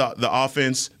point out the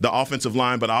offensive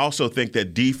line, but I also think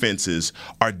that defenses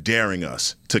are daring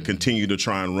us to continue to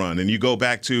try and run. And you go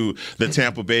back to the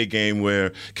Tampa Bay game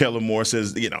where Kellen Moore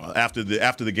says, after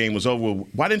the game was over, well,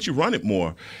 why didn't you run it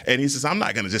more? And he says, I'm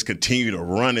not going to just continue to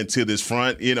run into this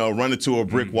front, run into a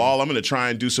brick wall. I'm going to try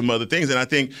and do some other things. And I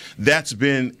think that's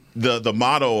been the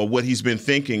motto of what he's been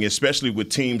thinking, especially with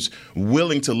teams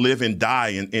willing to live and die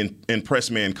in press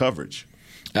man coverage.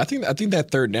 I think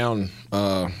that third down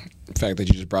fact that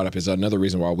you just brought up is another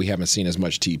reason why we haven't seen as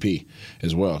much TP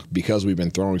as well, because we've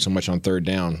been throwing so much on third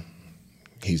down.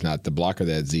 He's not the blocker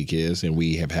that Zeke is, and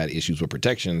we have had issues with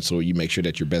protection, so you make sure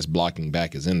that your best blocking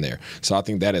back is in there. So I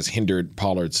think that has hindered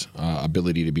Pollard's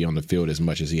ability to be on the field as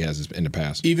much as he has in the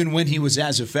past. Even when he was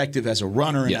as effective as a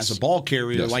runner and as a ball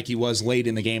carrier like he was late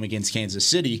in the game against Kansas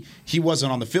City, he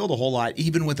wasn't on the field a whole lot,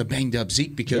 even with a banged-up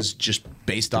Zeke, because just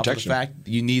based off of the fact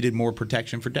you needed more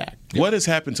protection for Dak. What has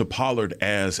happened to Pollard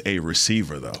as a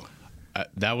receiver, though?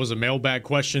 That was a mailbag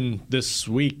question this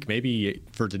week, maybe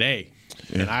for today.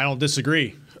 And I don't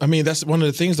disagree. I mean, that's one of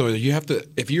the things, though. You have to,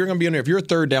 if you're going to be in there, if you're a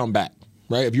third down back,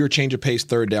 right? If you're a change of pace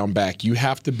third down back, you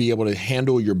have to be able to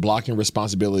handle your blocking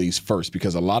responsibilities first,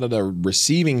 because a lot of the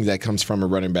receiving that comes from a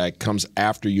running back comes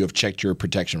after you have checked your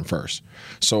protection first.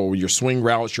 So your swing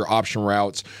routes, your option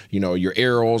routes, your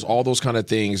arrows, all those kind of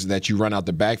things that you run out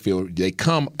the backfield, they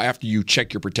come after you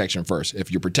check your protection first.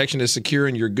 If your protection is secure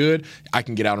and you're good, I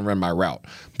can get out and run my route.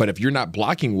 But if you're not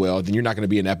blocking well, then you're not going to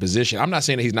be in that position. I'm not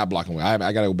saying that he's not blocking well. I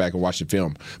got to go back and watch the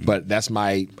film. But that's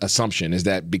my assumption, is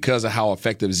that because of how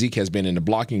effective Zeke has been in the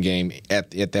blocking game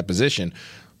at that position,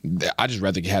 I just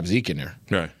rather have Zeke in there.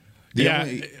 Right.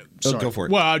 Go for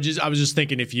it. Well, I was just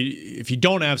thinking if you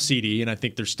don't have CD, and I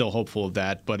think they're still hopeful of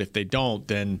that, but if they don't,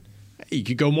 then you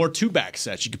could go more two-back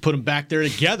sets. You could put them back there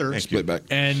together. Split back.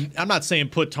 And I'm not saying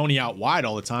put Tony out wide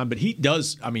all the time, but he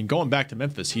does. I mean, going back to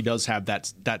Memphis, he does have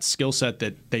that skill set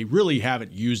that they really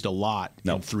haven't used a lot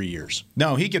in 3 years.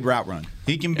 No, he could route run.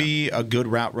 He can be a good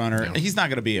route runner. Yeah. He's not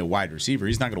going to be a wide receiver.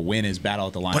 He's not going to win his battle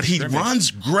at the line. But he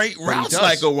runs great routes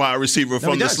like a wide receiver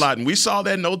from the slot. And we saw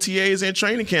that in OTAs and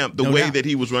training camp, the way that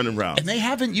he was running routes. And they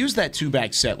haven't used that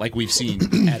two-back set like we've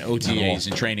seen at OTAs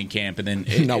and training camp. And then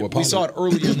we saw it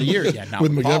earlier in the year. Yeah, not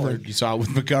with McGovern. You saw it with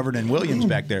McGovern and Williams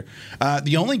back there.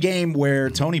 The only game where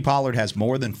Tony Pollard has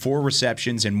more than 4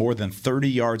 receptions and more than 30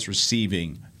 yards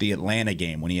receiving, the Atlanta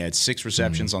game, when he had 6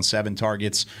 receptions on 7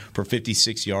 targets for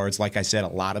 56 yards. Like I said, a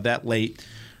lot of that late.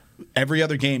 Every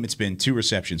other game, it's been 2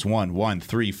 receptions, 1,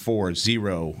 3, 4,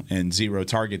 0, and 0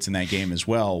 targets in that game as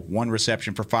well. 1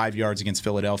 reception for 5 yards against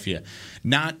Philadelphia.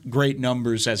 Not great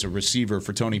numbers as a receiver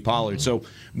for Tony Pollard. So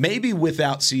maybe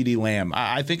without CeeDee Lamb,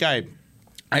 I think I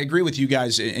agree with you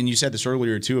guys, and you said this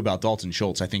earlier too about Dalton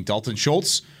Schultz. I think Dalton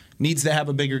Schultz needs to have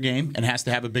a bigger game and has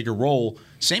to have a bigger role.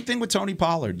 Same thing with Tony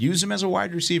Pollard. Use him as a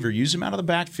wide receiver. Use him out of the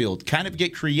backfield. Kind of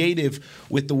get creative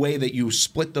with the way that you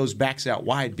split those backs out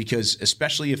wide, because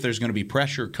especially if there's going to be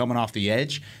pressure coming off the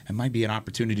edge, it might be an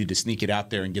opportunity to sneak it out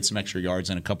there and get some extra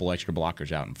yards and a couple extra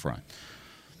blockers out in front.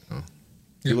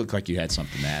 You look like you had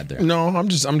something to add there. No, I'm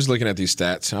just looking at these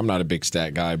stats. I'm not a big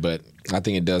stat guy, but I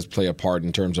think it does play a part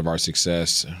in terms of our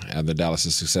success and the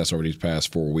Dallas' success over these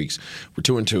past 4 weeks. We're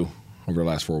 2-2 over the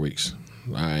last 4 weeks,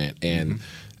 and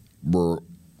we're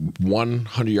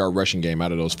 100-yard rushing game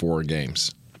out of those 4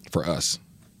 games for us.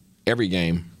 Every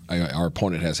game, our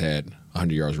opponent has had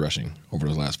 100 yards rushing over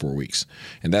those last 4 weeks,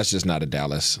 and that's just not a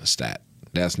Dallas stat.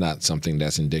 That's not something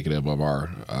that's indicative of our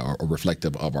or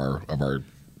reflective of our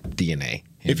DNA.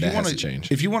 If you want to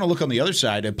change, if you want to look on the other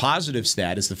side, a positive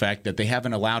stat is the fact that they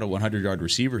haven't allowed a 100-yard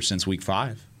receiver since week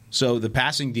 5. So the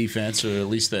passing defense, or at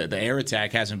least the air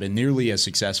attack, hasn't been nearly as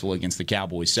successful against the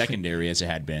Cowboys secondary as it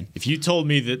had been. If you told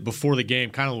me that before the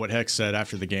game, kind of what Heck said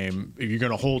after the game, if you're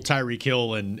going to hold Tyreek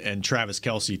Hill and Travis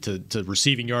Kelce to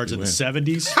receiving yards in the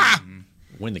 70s,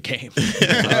 win the game.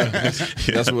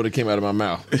 That's what it came out of my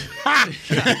mouth.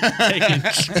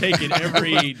 Take it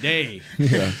every day.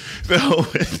 Yeah. No.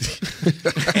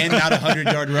 And not a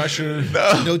 100-yard rusher.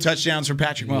 No touchdowns for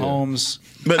Patrick Mahomes.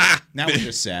 But now we're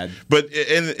just sad. But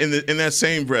in that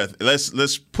same breath,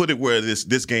 let's put it where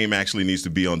this game actually needs to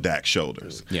be on Dak's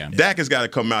shoulders. Yeah. Dak has got to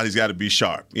come out. He's got to be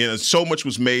sharp. So much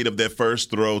was made of that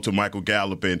first throw to Michael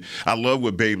Gallup, and I love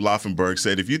what Babe Laufenberg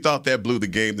said. If you thought that blew the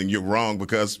game, then you're wrong,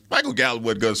 because Michael Gallup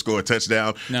wasn't going to score a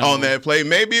touchdown on that play.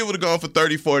 Maybe it would have gone for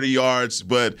 30, 40 yards,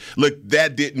 but look,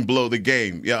 that didn't blow the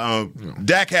game.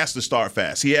 Dak has to start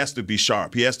fast. He has to be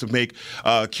sharp. He has to make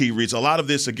key reads. A lot of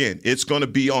this, again, it's going to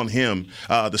be on him.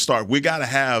 The start. We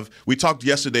talked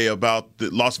yesterday about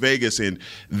Las Vegas and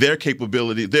their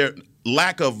capability, their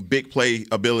lack of big play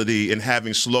ability and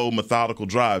having slow, methodical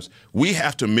drives. We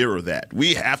have to mirror that.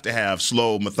 We have to have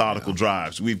slow, methodical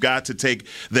drives. We've got to take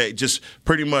just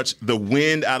pretty much the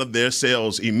wind out of their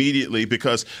sails immediately,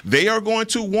 because they are going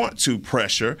to want to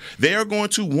pressure. They are going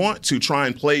to want to try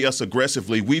and play us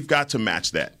aggressively. We've got to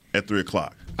match that at 3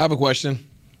 o'clock. I have a question.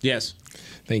 Yes.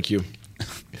 Thank you.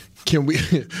 Can we?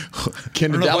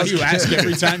 Can I don't know why you ask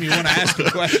every time you want to ask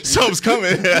a question. Something's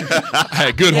coming.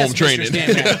 Hey, good home training.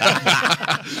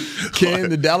 Can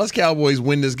the Dallas Cowboys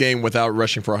win this game without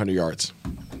rushing for 100 yards?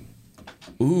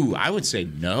 Ooh, I would say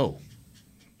no.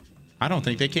 I don't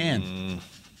think they can.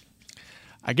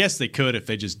 I guess they could if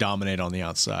they just dominate on the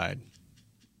outside,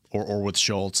 or with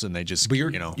Schultz and they just. But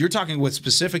you're talking with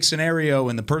specific scenario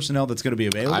and the personnel that's going to be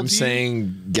available. I'm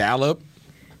saying Gallup,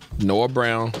 Noah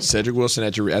Brown, Cedric Wilson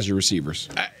as your receivers,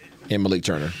 and Malik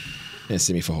Turner, and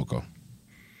Simi Fehoko.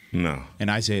 No. And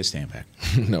Isaiah Stanback.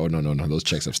 No. Those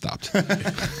checks have stopped.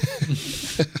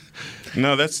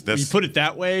 No, that's. When you put it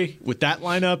that way with that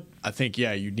lineup, I think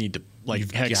you need to,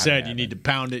 like Heck said, you need to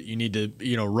pound it. You need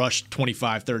to rush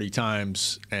 25, 30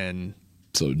 times, and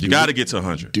so you got to get to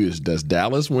 100. Does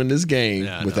Dallas win this game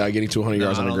without getting to 100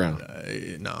 yards on the ground?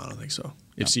 No, I don't think so.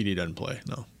 If CD doesn't play,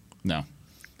 no.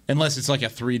 Unless it's like a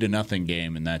 3-0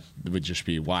 game, and that would just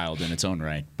be wild in its own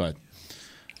right. But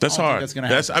that's hard. That's gonna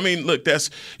happen. Look,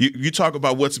 you talk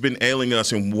about what's been ailing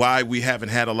us and why we haven't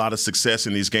had a lot of success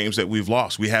in these games that we've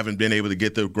lost. We haven't been able to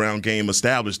get the ground game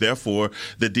established. Therefore,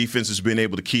 the defense has been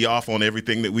able to key off on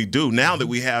everything that we do. Now that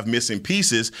we have missing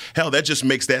pieces, hell, that just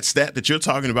makes that stat that you're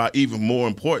talking about even more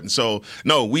important. So,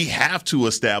 no, we have to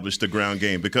establish the ground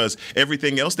game, because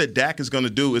everything else that Dak is going to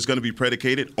do is going to be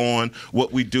predicated on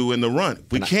what we do in the run.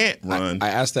 We can't run. I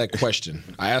asked that question.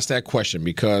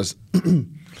 Because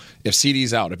if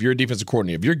CD's out, if you're a defensive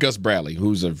coordinator, if you're Gus Bradley,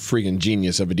 who's a freaking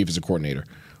genius of a defensive coordinator,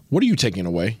 what are you taking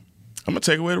away? I'm going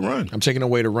to take away the run. I'm taking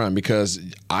away the run, because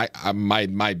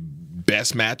my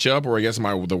best matchup, or I guess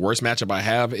the worst matchup I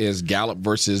have, is Gallup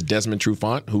versus Desmond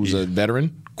Trufant, who's a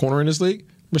veteran corner in this league,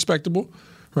 respectable,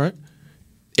 right?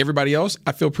 Everybody else,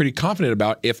 I feel pretty confident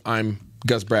about if I'm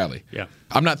Gus Bradley. Yeah.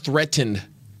 I'm not threatened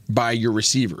by your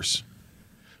receivers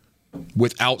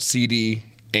without CD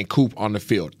and Coop on the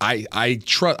field. I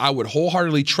would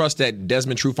wholeheartedly trust that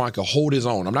Desmond Trufant can hold his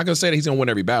own. I'm not going to say that he's going to win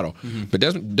every battle, but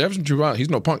Desmond Trufant, he's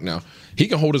no punk now. He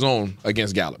can hold his own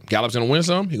against Gallup. Gallup's going to win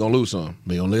some, he's going to lose some.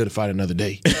 But he's going to live to fight another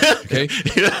day. Okay?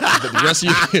 But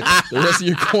the rest of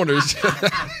your corners,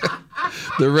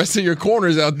 the rest of your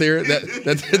corners out there that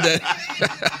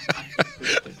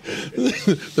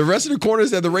the rest of the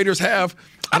corners that the Raiders have,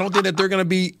 I don't think that they're going to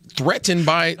be threatened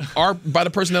by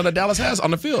the personnel that Dallas has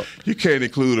on the field. You can't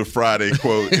include a Friday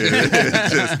quote. On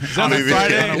a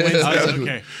Friday, on a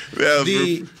Wednesday.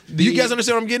 Okay. Do you guys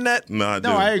understand what I'm getting at? No, I do.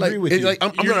 No, I agree with you.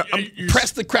 I'm going to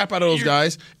press the crap out of those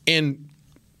guys. And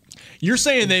you're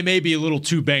saying they may be a little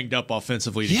too banged up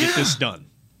offensively to get this done,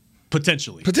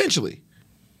 potentially.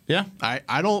 Yeah,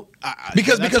 I don't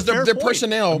because their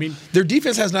personnel, their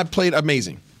defense has not played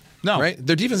amazing. No. Right?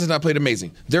 Their defense has not played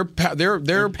amazing. Their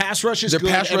pass rush is good.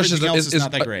 Everything else is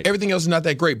not that great. Everything else is not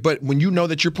that great. But when you know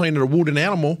that you're playing at a wounded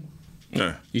animal,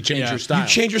 you change your style. You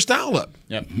change your style up.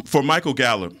 Yep. For Michael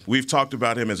Gallup, we've talked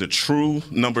about him as a true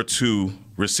number 2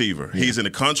 receiver. Yeah. He's in a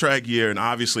contract year, and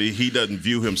obviously he doesn't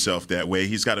view himself that way.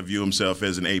 He's got to view himself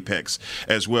as an apex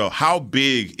as well. How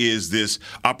big is this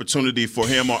opportunity for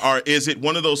him, or is it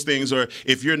one of those things, or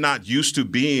if you're not used to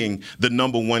being the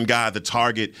number 1 guy, the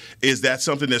target, is that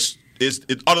something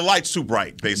are the lights too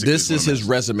bright, basically? This is his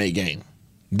resume game.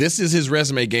 This is his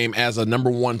resume game as a number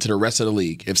 1 to the rest of the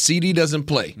league. If CD doesn't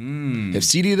play,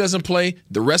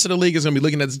 the rest of the league is going to be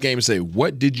looking at this game and say,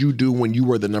 what did you do when you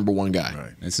were the number 1 guy?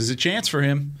 Right. This is a chance for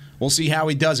him. We'll see how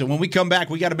he does it. When we come back,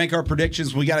 we got to make our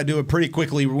predictions. We got to do it pretty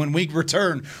quickly when we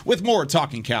return with more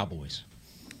Talking Cowboys.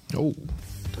 Oh.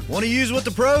 Want to use what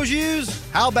the pros use?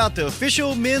 How about the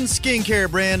official men's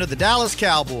skincare brand of the Dallas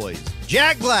Cowboys,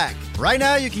 Jack Black? Right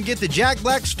now, you can get the Jack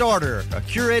Black Starter, a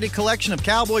curated collection of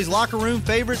Cowboys locker room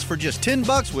favorites for just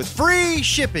 $10 with free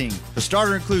shipping. The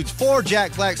starter includes 4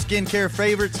 Jack Black skincare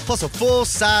favorites, plus a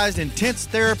full-sized intense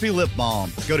therapy lip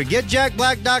balm. Go to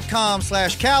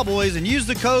getjackblack.com/Cowboys and use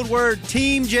the code word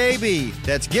TEAMJB.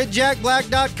 That's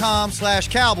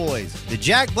getjackblack.com/Cowboys. The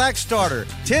Jack Black Starter,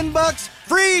 $10,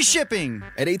 free shipping.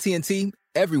 At AT&T,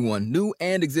 everyone, new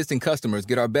and existing customers,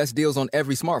 get our best deals on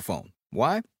every smartphone.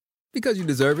 Why? Because you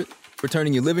deserve it. For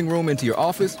turning your living room into your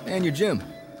office and your gym.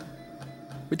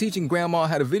 For teaching Grandma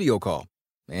how to video call.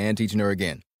 And teaching her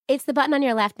again. It's the button on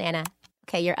your left, Nana.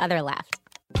 Okay, your other left.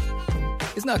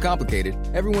 It's not complicated.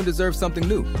 Everyone deserves something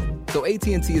new. So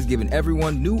AT&T is giving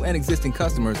everyone, new and existing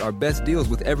customers, our best deals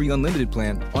with every unlimited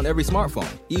plan on every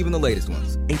smartphone, even the latest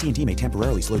ones. AT&T may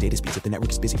temporarily slow data speeds if the network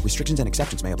is busy. Restrictions and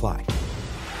exceptions may apply.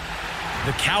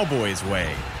 The Cowboys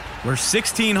way, where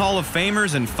 16 Hall of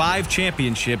Famers and 5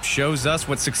 championships shows us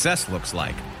what success looks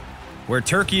like. Where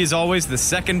turkey is always the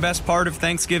second best part of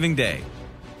Thanksgiving Day.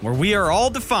 Where we are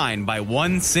all defined by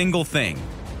one single thing,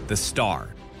 the star.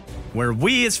 Where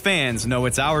we as fans know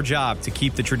it's our job to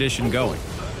keep the tradition going.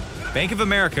 Bank of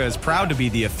America is proud to be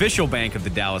the official bank of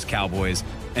the Dallas Cowboys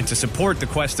and to support the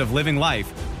quest of living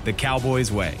life the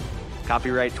Cowboys way.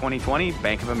 Copyright 2020,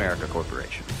 Bank of America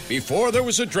Corporation. Before there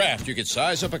was a draft, you could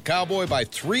size up a cowboy by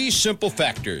 3 simple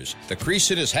factors: the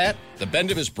crease in his hat, the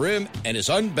bend of his brim, and his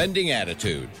unbending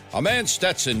attitude. A man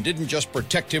Stetson didn't just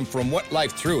protect him from what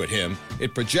life threw at him,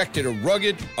 it projected a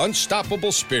rugged,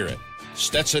 unstoppable spirit.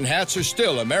 Stetson hats are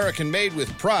still American-made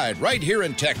with pride right here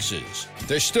in Texas.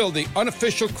 They're still the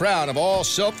unofficial crown of all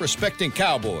self-respecting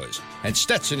cowboys. And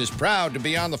Stetson is proud to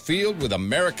be on the field with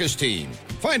America's team.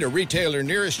 Find a retailer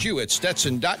nearest you at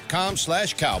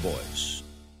stetson.com/cowboys.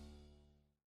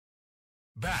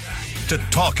 Back to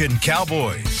Talking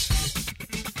Cowboys.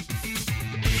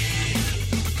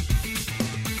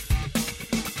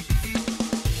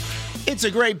 It's a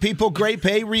great people, great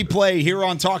pay replay here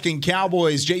on Talking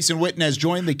Cowboys. Jason Witten has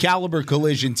joined the Caliber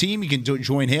Collision team. You can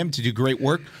join him to do great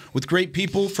work with great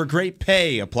people for great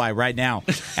pay. Apply right now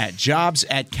at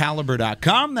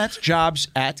jobs@caliber.com. That's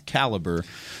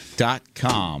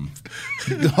jobs@caliber.com.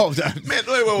 Oh, man, wait,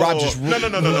 Rob just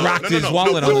rocked his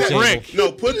wallet on the table.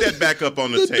 No, put that back up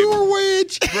on the table. The door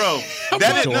wedge. Bro,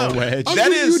 that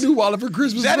is new wallet for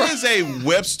Christmas. That is a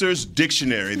Webster's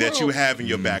dictionary that you have in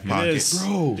your back pocket.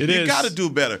 Bro, you got to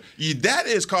do better. That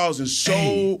is causing so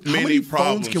many how many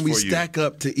problems phones can we for you. stack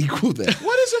up to equal that?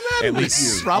 What is the matter At with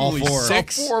least you? Probably all 4.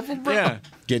 6. All 4 of them, bro. Yeah.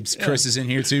 Chris is in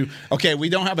here too. Okay, we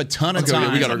don't have a ton of Okay,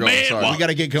 time. we gotta go. Sorry. We got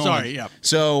to get going. Sorry, yeah.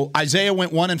 So Isaiah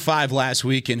went 1-5 last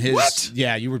week, and his What?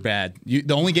 Yeah, you were bad.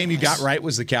 The only game you got right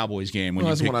was the Cowboys game when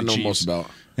Well, you that's picked what I the know Chiefs. most about.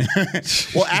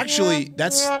 Well, actually,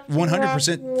 that's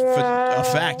 100% a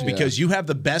fact because you have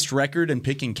the best record in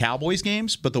picking Cowboys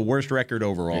games, but the worst record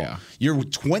overall. Yeah. You're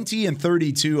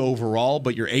 20-32 overall,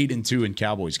 but you're 8-2 in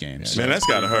Cowboys games. Man, that's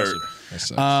got to hurt. That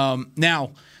sucks.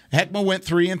 Now, Heckma went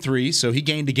 3-3, so he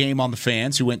gained a game on the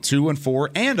fans, who went 2-4,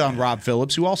 and on Rob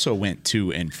Phillips, who also went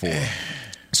 2-4.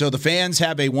 So the fans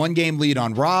have a 1-game lead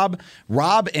on Rob.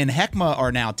 Rob and Heckma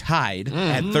are now tied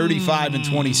at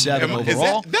 35-27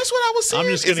 overall. That's what I was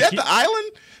saying. Is that the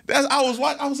island? I was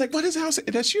like, what is house?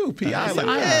 That's you, P Island.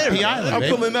 Yeah, P Island. I'm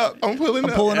pulling up. I'm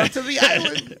pulling up to the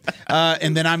island.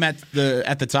 And then I'm at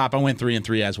the top. I went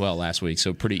 3-3 as well last week,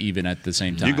 so pretty even at the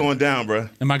same time. You're going down, bro.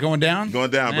 Am I going down?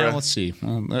 Going down, bro. Let's see.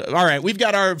 All right, we've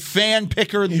got our fan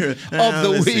picker of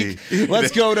the week.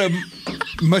 Let's go to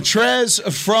Matrez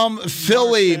from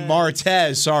Philly.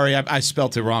 Martez. Sorry, I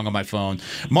spelt it wrong on my phone.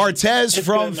 Martez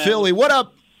from Philly. What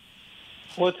up?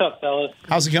 What's up, fellas?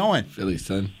 How's it going? Philly,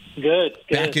 son. Good.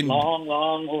 Back in- long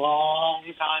time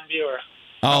viewer.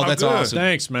 Oh, that's good. awesome.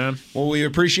 Thanks, man. Well, we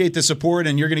appreciate the support,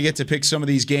 and you're going to get to pick some of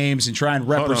these games and try and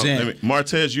represent.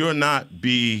 Martez, you're not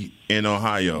B in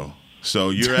Ohio.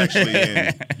 So you're actually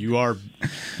in. You are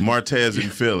Martez in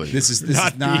Philly. This is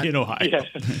not B in Ohio. All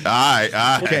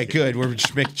right. Okay, good. We're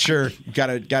just making sure. Got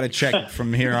to check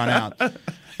from here on out.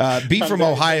 B from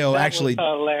Ohio, actually,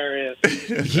 hilarious.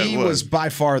 He was by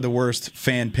far the worst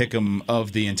fan pick'em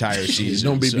of the entire season.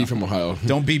 Don't be B from Ohio.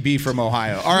 Don't be B from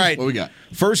Ohio. All right. What we got?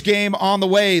 First game on the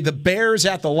way. The Bears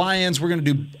at the Lions. We're going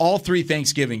to do all 3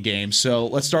 Thanksgiving games. So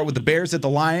let's start with the Bears at the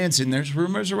Lions. And there's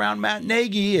rumors around Matt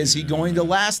Nagy. Is he going to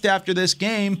last after this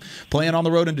game? Playing on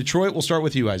the road in Detroit. We'll start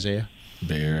with you, Isaiah.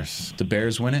 Bears. The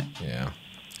Bears win it? Yeah.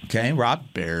 Okay,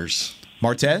 Rob? Bears.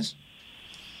 Martez?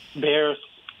 Bears.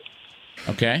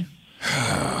 Okay.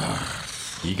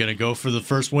 You gonna go for the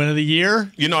first win of the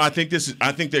year? I think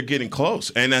they're getting close,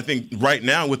 and I think right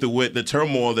now with the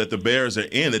turmoil that the Bears are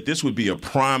in, that this would be a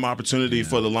prime opportunity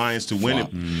for the Lions to win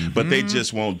it, but they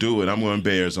just won't do it. I'm going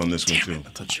Bears on this one too. I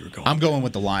thought you were going. I'm going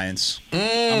with the Lions. I'm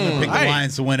going to pick the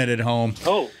Lions to win it at home.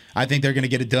 Oh. I think they're going to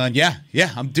get it done. Yeah,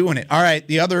 I'm doing it. All right,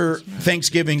 the other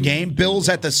Thanksgiving game, Bills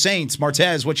at the Saints.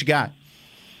 Martez, what you got?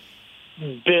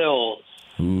 Bills.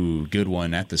 Ooh, good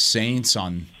one. At the Saints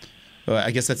on, I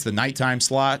guess that's the nighttime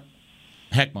slot.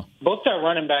 Heckma. Both our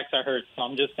running backs are hurt, so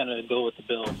I'm just going to go with the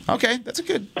Bills. Okay, that's a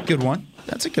good one.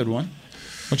 That's a good one.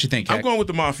 What you think, Heck? I'm going with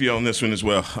the Mafia on this one as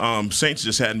well. Saints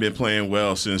just hadn't been playing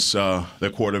well since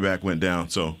their quarterback went down.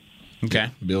 So,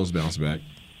 okay. Bills bounce back.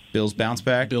 Bills bounce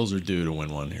back. Bills are due to win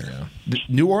one here. Yeah.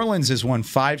 New Orleans has won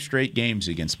 5 straight games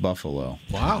against Buffalo.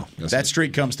 Wow, that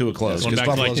streak comes to a close because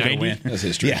Buffalo's going to win. That's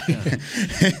history. Yeah,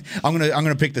 I'm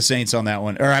gonna pick the Saints on that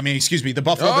one. Or excuse me, the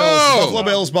Buffalo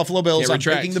Bills. Buffalo Bills. Can't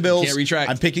retract. Picking the Bills. Can't retract.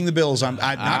 I'm picking the Bills. I'm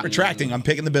not retracting. I'm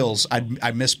picking the Bills. I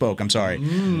misspoke. I'm sorry.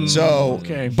 So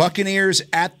Buccaneers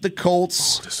at the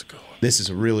Colts. This is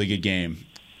a really good game.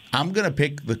 I'm going to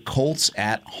pick the Colts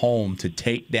at home to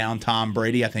take down Tom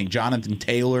Brady. I think Jonathan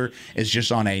Taylor is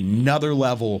just on another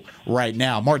level right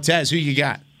now. Martez, who you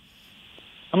got?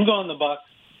 I'm going the Bucs.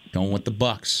 Going with the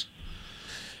Bucs.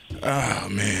 Oh,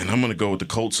 man, I'm going to go with the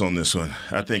Colts on this one.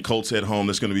 I think Colts at home,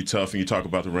 that's going to be tough, and you talk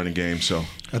about the running game. So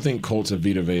I think Colts and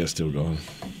Vita Vea still going.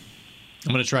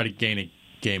 I'm going to try to gain a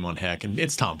game on Heck, and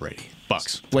it's Tom Brady.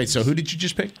 Bucs. Wait, so who did you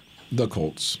just pick? The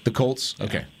Colts. The Colts?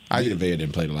 Okay. Vita Vea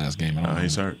didn't play the last game.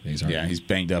 He's hurt. Yeah, he's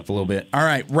banged up a little bit. All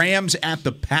right, Rams at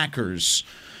the Packers.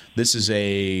 This is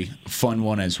a fun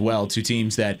one as well. 2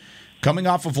 teams that coming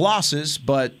off of losses,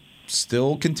 but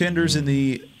still contenders in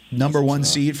the number 1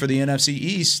 seed for the NFC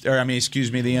East. The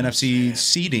NFC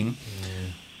seeding.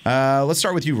 Let's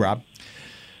start with you, Rob.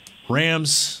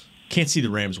 Rams. Can't see the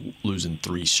Rams losing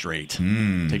 3 straight.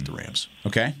 Take the Rams.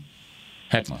 Okay.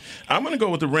 Heckma. I'm going to go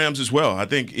with the Rams as well. I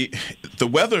think the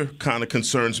weather kind of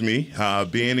concerns me,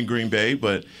 being in Green Bay,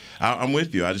 but I'm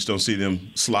with you. I just don't see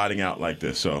them sliding out like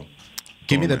this. So,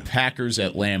 give me the Packers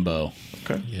at Lambeau.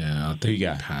 Okay. Yeah, I think you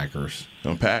got Packers.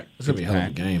 On Pack. It's going to be a hell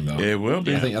of a game, though. It will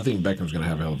be. I think Beckham's going to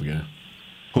have a hell of a game.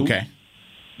 Okay.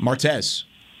 Martez.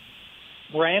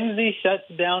 Ramsey shuts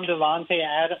down Devontae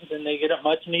Adams, and they get a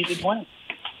much-needed win.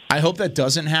 I hope that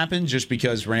doesn't happen just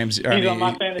because on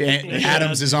my fantasy team.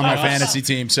 Adams is on my fantasy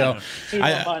team, so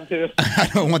I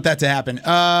don't want that to happen.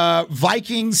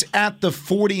 Vikings at the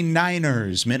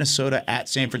 49ers, Minnesota at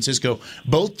San Francisco.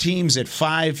 Both teams at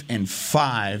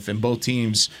 5-5, and both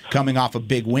teams coming off of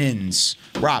big wins.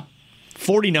 Rob.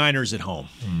 49ers at home.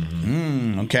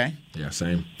 Okay. Yeah,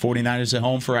 same. 49ers at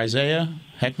home for Isaiah.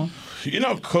 Heckma?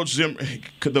 Coach Zimmer,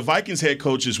 the Vikings head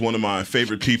coach is one of my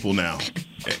favorite people now.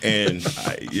 And,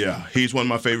 he's one of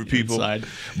my favorite people. Inside.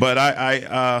 But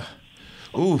I'm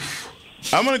going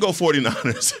to go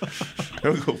 49ers. I'm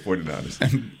going to go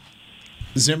 49ers.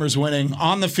 Zimmer's winning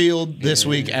on the field this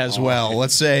week as well.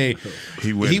 Let's say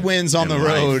he wins on the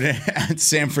road at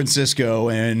San Francisco,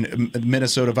 and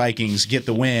Minnesota Vikings get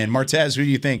the win. Martez, who do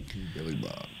you think? Billy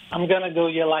Bob. I'm going to go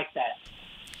you like that.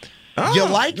 You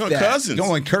like that? Cousins.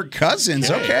 Going Kirk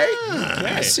Cousins. Okay.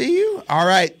 I see you. All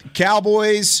right.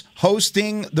 Cowboys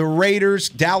hosting the Raiders.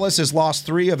 Dallas has lost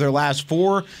 3 of their last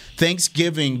 4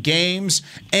 Thanksgiving games.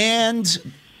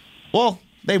 And,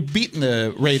 they've beaten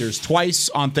the Raiders twice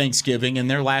on Thanksgiving in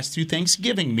their last 2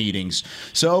 Thanksgiving meetings.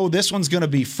 So this one's going to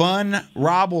be fun.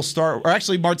 Rob will start, or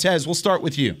actually, Martez, we'll start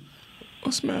with you.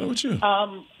 What's the matter with you?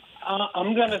 I'm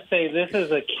going to say this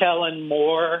is a Kellen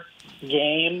Moore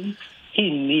game. He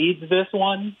needs this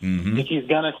one if he's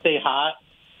going to stay hot.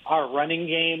 Our running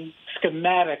game,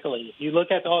 schematically, you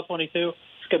look at the All-22,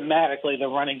 schematically, the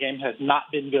running game has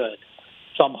not been good.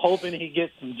 So I'm hoping he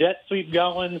gets some jet sweep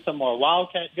going, some more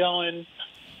wildcat going.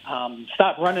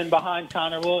 Stop running behind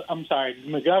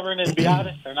McGovern and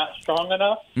Biotis. They're not strong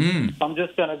enough. So I'm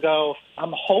just going to go.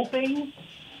 I'm hoping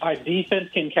our defense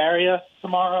can carry us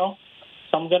tomorrow.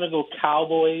 So I'm going to go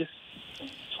Cowboys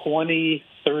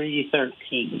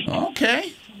 23-13.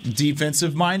 Okay.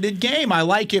 Defensive-minded game. I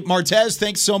like it. Martez,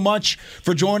 thanks so much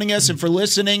for joining us and for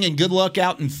listening, and good luck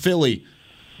out in Philly.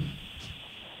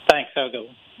 Thanks. Have a good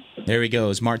one. There he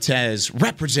goes, Martez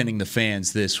representing the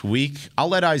fans this week. I'll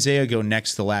let Isaiah go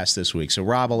next to last this week. So,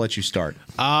 Rob, I'll let you start.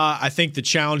 I think the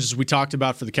challenges we talked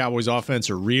about for the Cowboys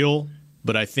offense are real,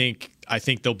 but I think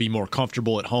they'll be more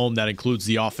comfortable at home. That includes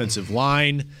the offensive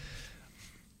line.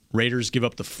 Raiders give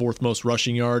up the 4th most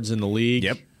rushing yards in the league.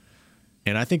 Yep.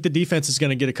 And I think the defense is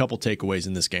going to get a couple takeaways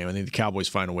in this game. I think the Cowboys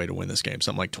find a way to win this game,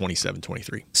 something like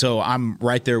 27-23. So I'm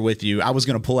right there with you. I was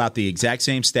going to pull out the exact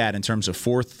same stat in terms of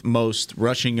 4th most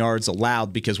rushing yards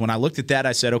allowed, because when I looked at that,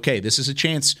 I said, okay, this is a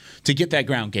chance to get that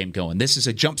ground game going. This is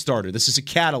a jump starter. This is a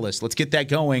catalyst. Let's get that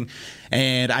going.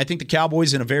 And I think the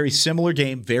Cowboys in a very similar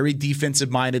game, very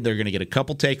defensive-minded. They're going to get a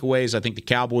couple takeaways. I think the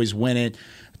Cowboys win it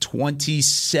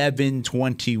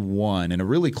 27-21 in a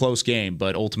really close game,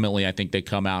 but ultimately I think they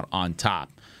come out on top.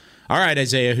 All right,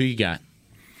 Isaiah, who you got?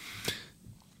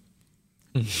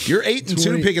 You're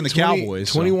 8-2 picking the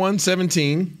Cowboys.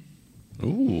 21-17.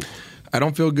 Ooh. I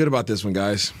don't feel good about this one,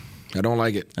 guys. I don't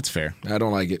like it. That's fair. I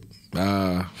don't like it.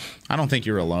 I don't think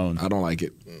you're alone. I don't like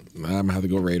it. I'm going to have to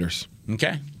go Raiders.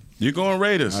 Okay. You're going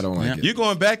Raiders. I don't like it. You're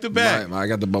going back to back. I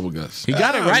got the bubble guts. He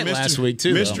got it right last week,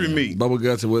 too. Mystery meat. Bubble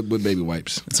guts with baby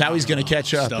wipes. That's how he's going to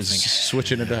catch up, is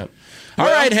switching it up. All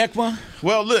right, Heckma.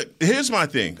 Well, look, here's my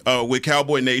thing with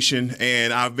Cowboy Nation,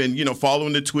 and I've been,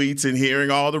 following the tweets and hearing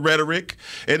all the rhetoric,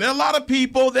 and there are a lot of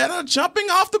people that are jumping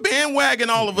off the bandwagon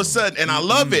all of a sudden, and I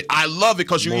love it. I love it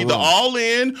because you're either all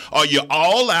in or you're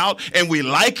all out, and we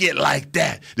like it like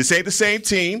that. This ain't the same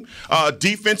team.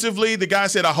 Defensively, the guy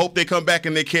said, I hope they come back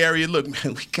and they carry it. Look,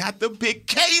 man, we got the big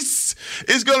case.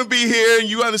 It's going to be here, and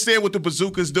you understand what the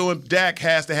bazooka's doing. Dak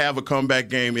has to have a comeback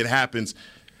game. It happens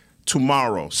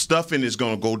tomorrow. Stuffing is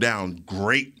going to go down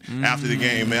great after the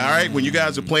game, man. All right, when you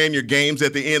guys are playing your games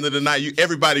at the end of the night,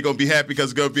 everybody going to be happy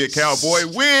because it's going to be a Cowboy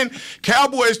win.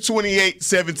 Cowboys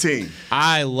 28-17.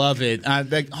 I love it.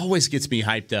 That always gets me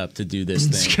hyped up to do this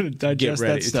thing. It's going to digest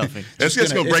that stuffing. That's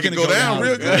just going to break it go down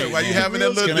real good while you're having that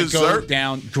little dessert. Go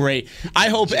down great. I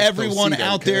hope everyone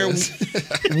out there,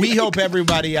 we hope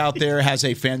everybody out there has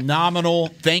a phenomenal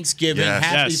Thanksgiving. Yes.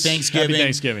 Happy Thanksgiving. Happy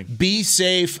Thanksgiving. Be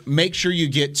safe. Make sure you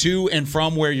get to and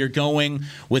from where you're going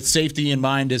with safety in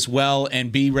mind as well,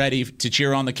 and be ready to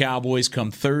cheer on the Cowboys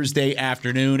come Thursday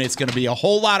afternoon. It's going to be a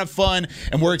whole lot of fun,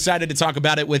 and we're excited to talk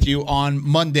about it with you on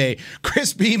Monday.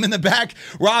 Chris Beam in the back,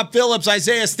 Rob Phillips,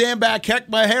 Isaiah Stanback,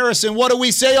 Heckma Harrison. What do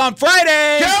we say on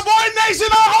Friday? Cowboy Nation,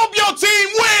 I hope your team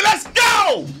win. Let's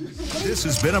go! This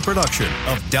has been a production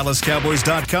of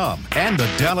DallasCowboys.com and the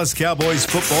Dallas Cowboys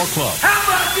Football Club. How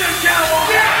about this,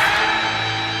 Cowboys? Yeah!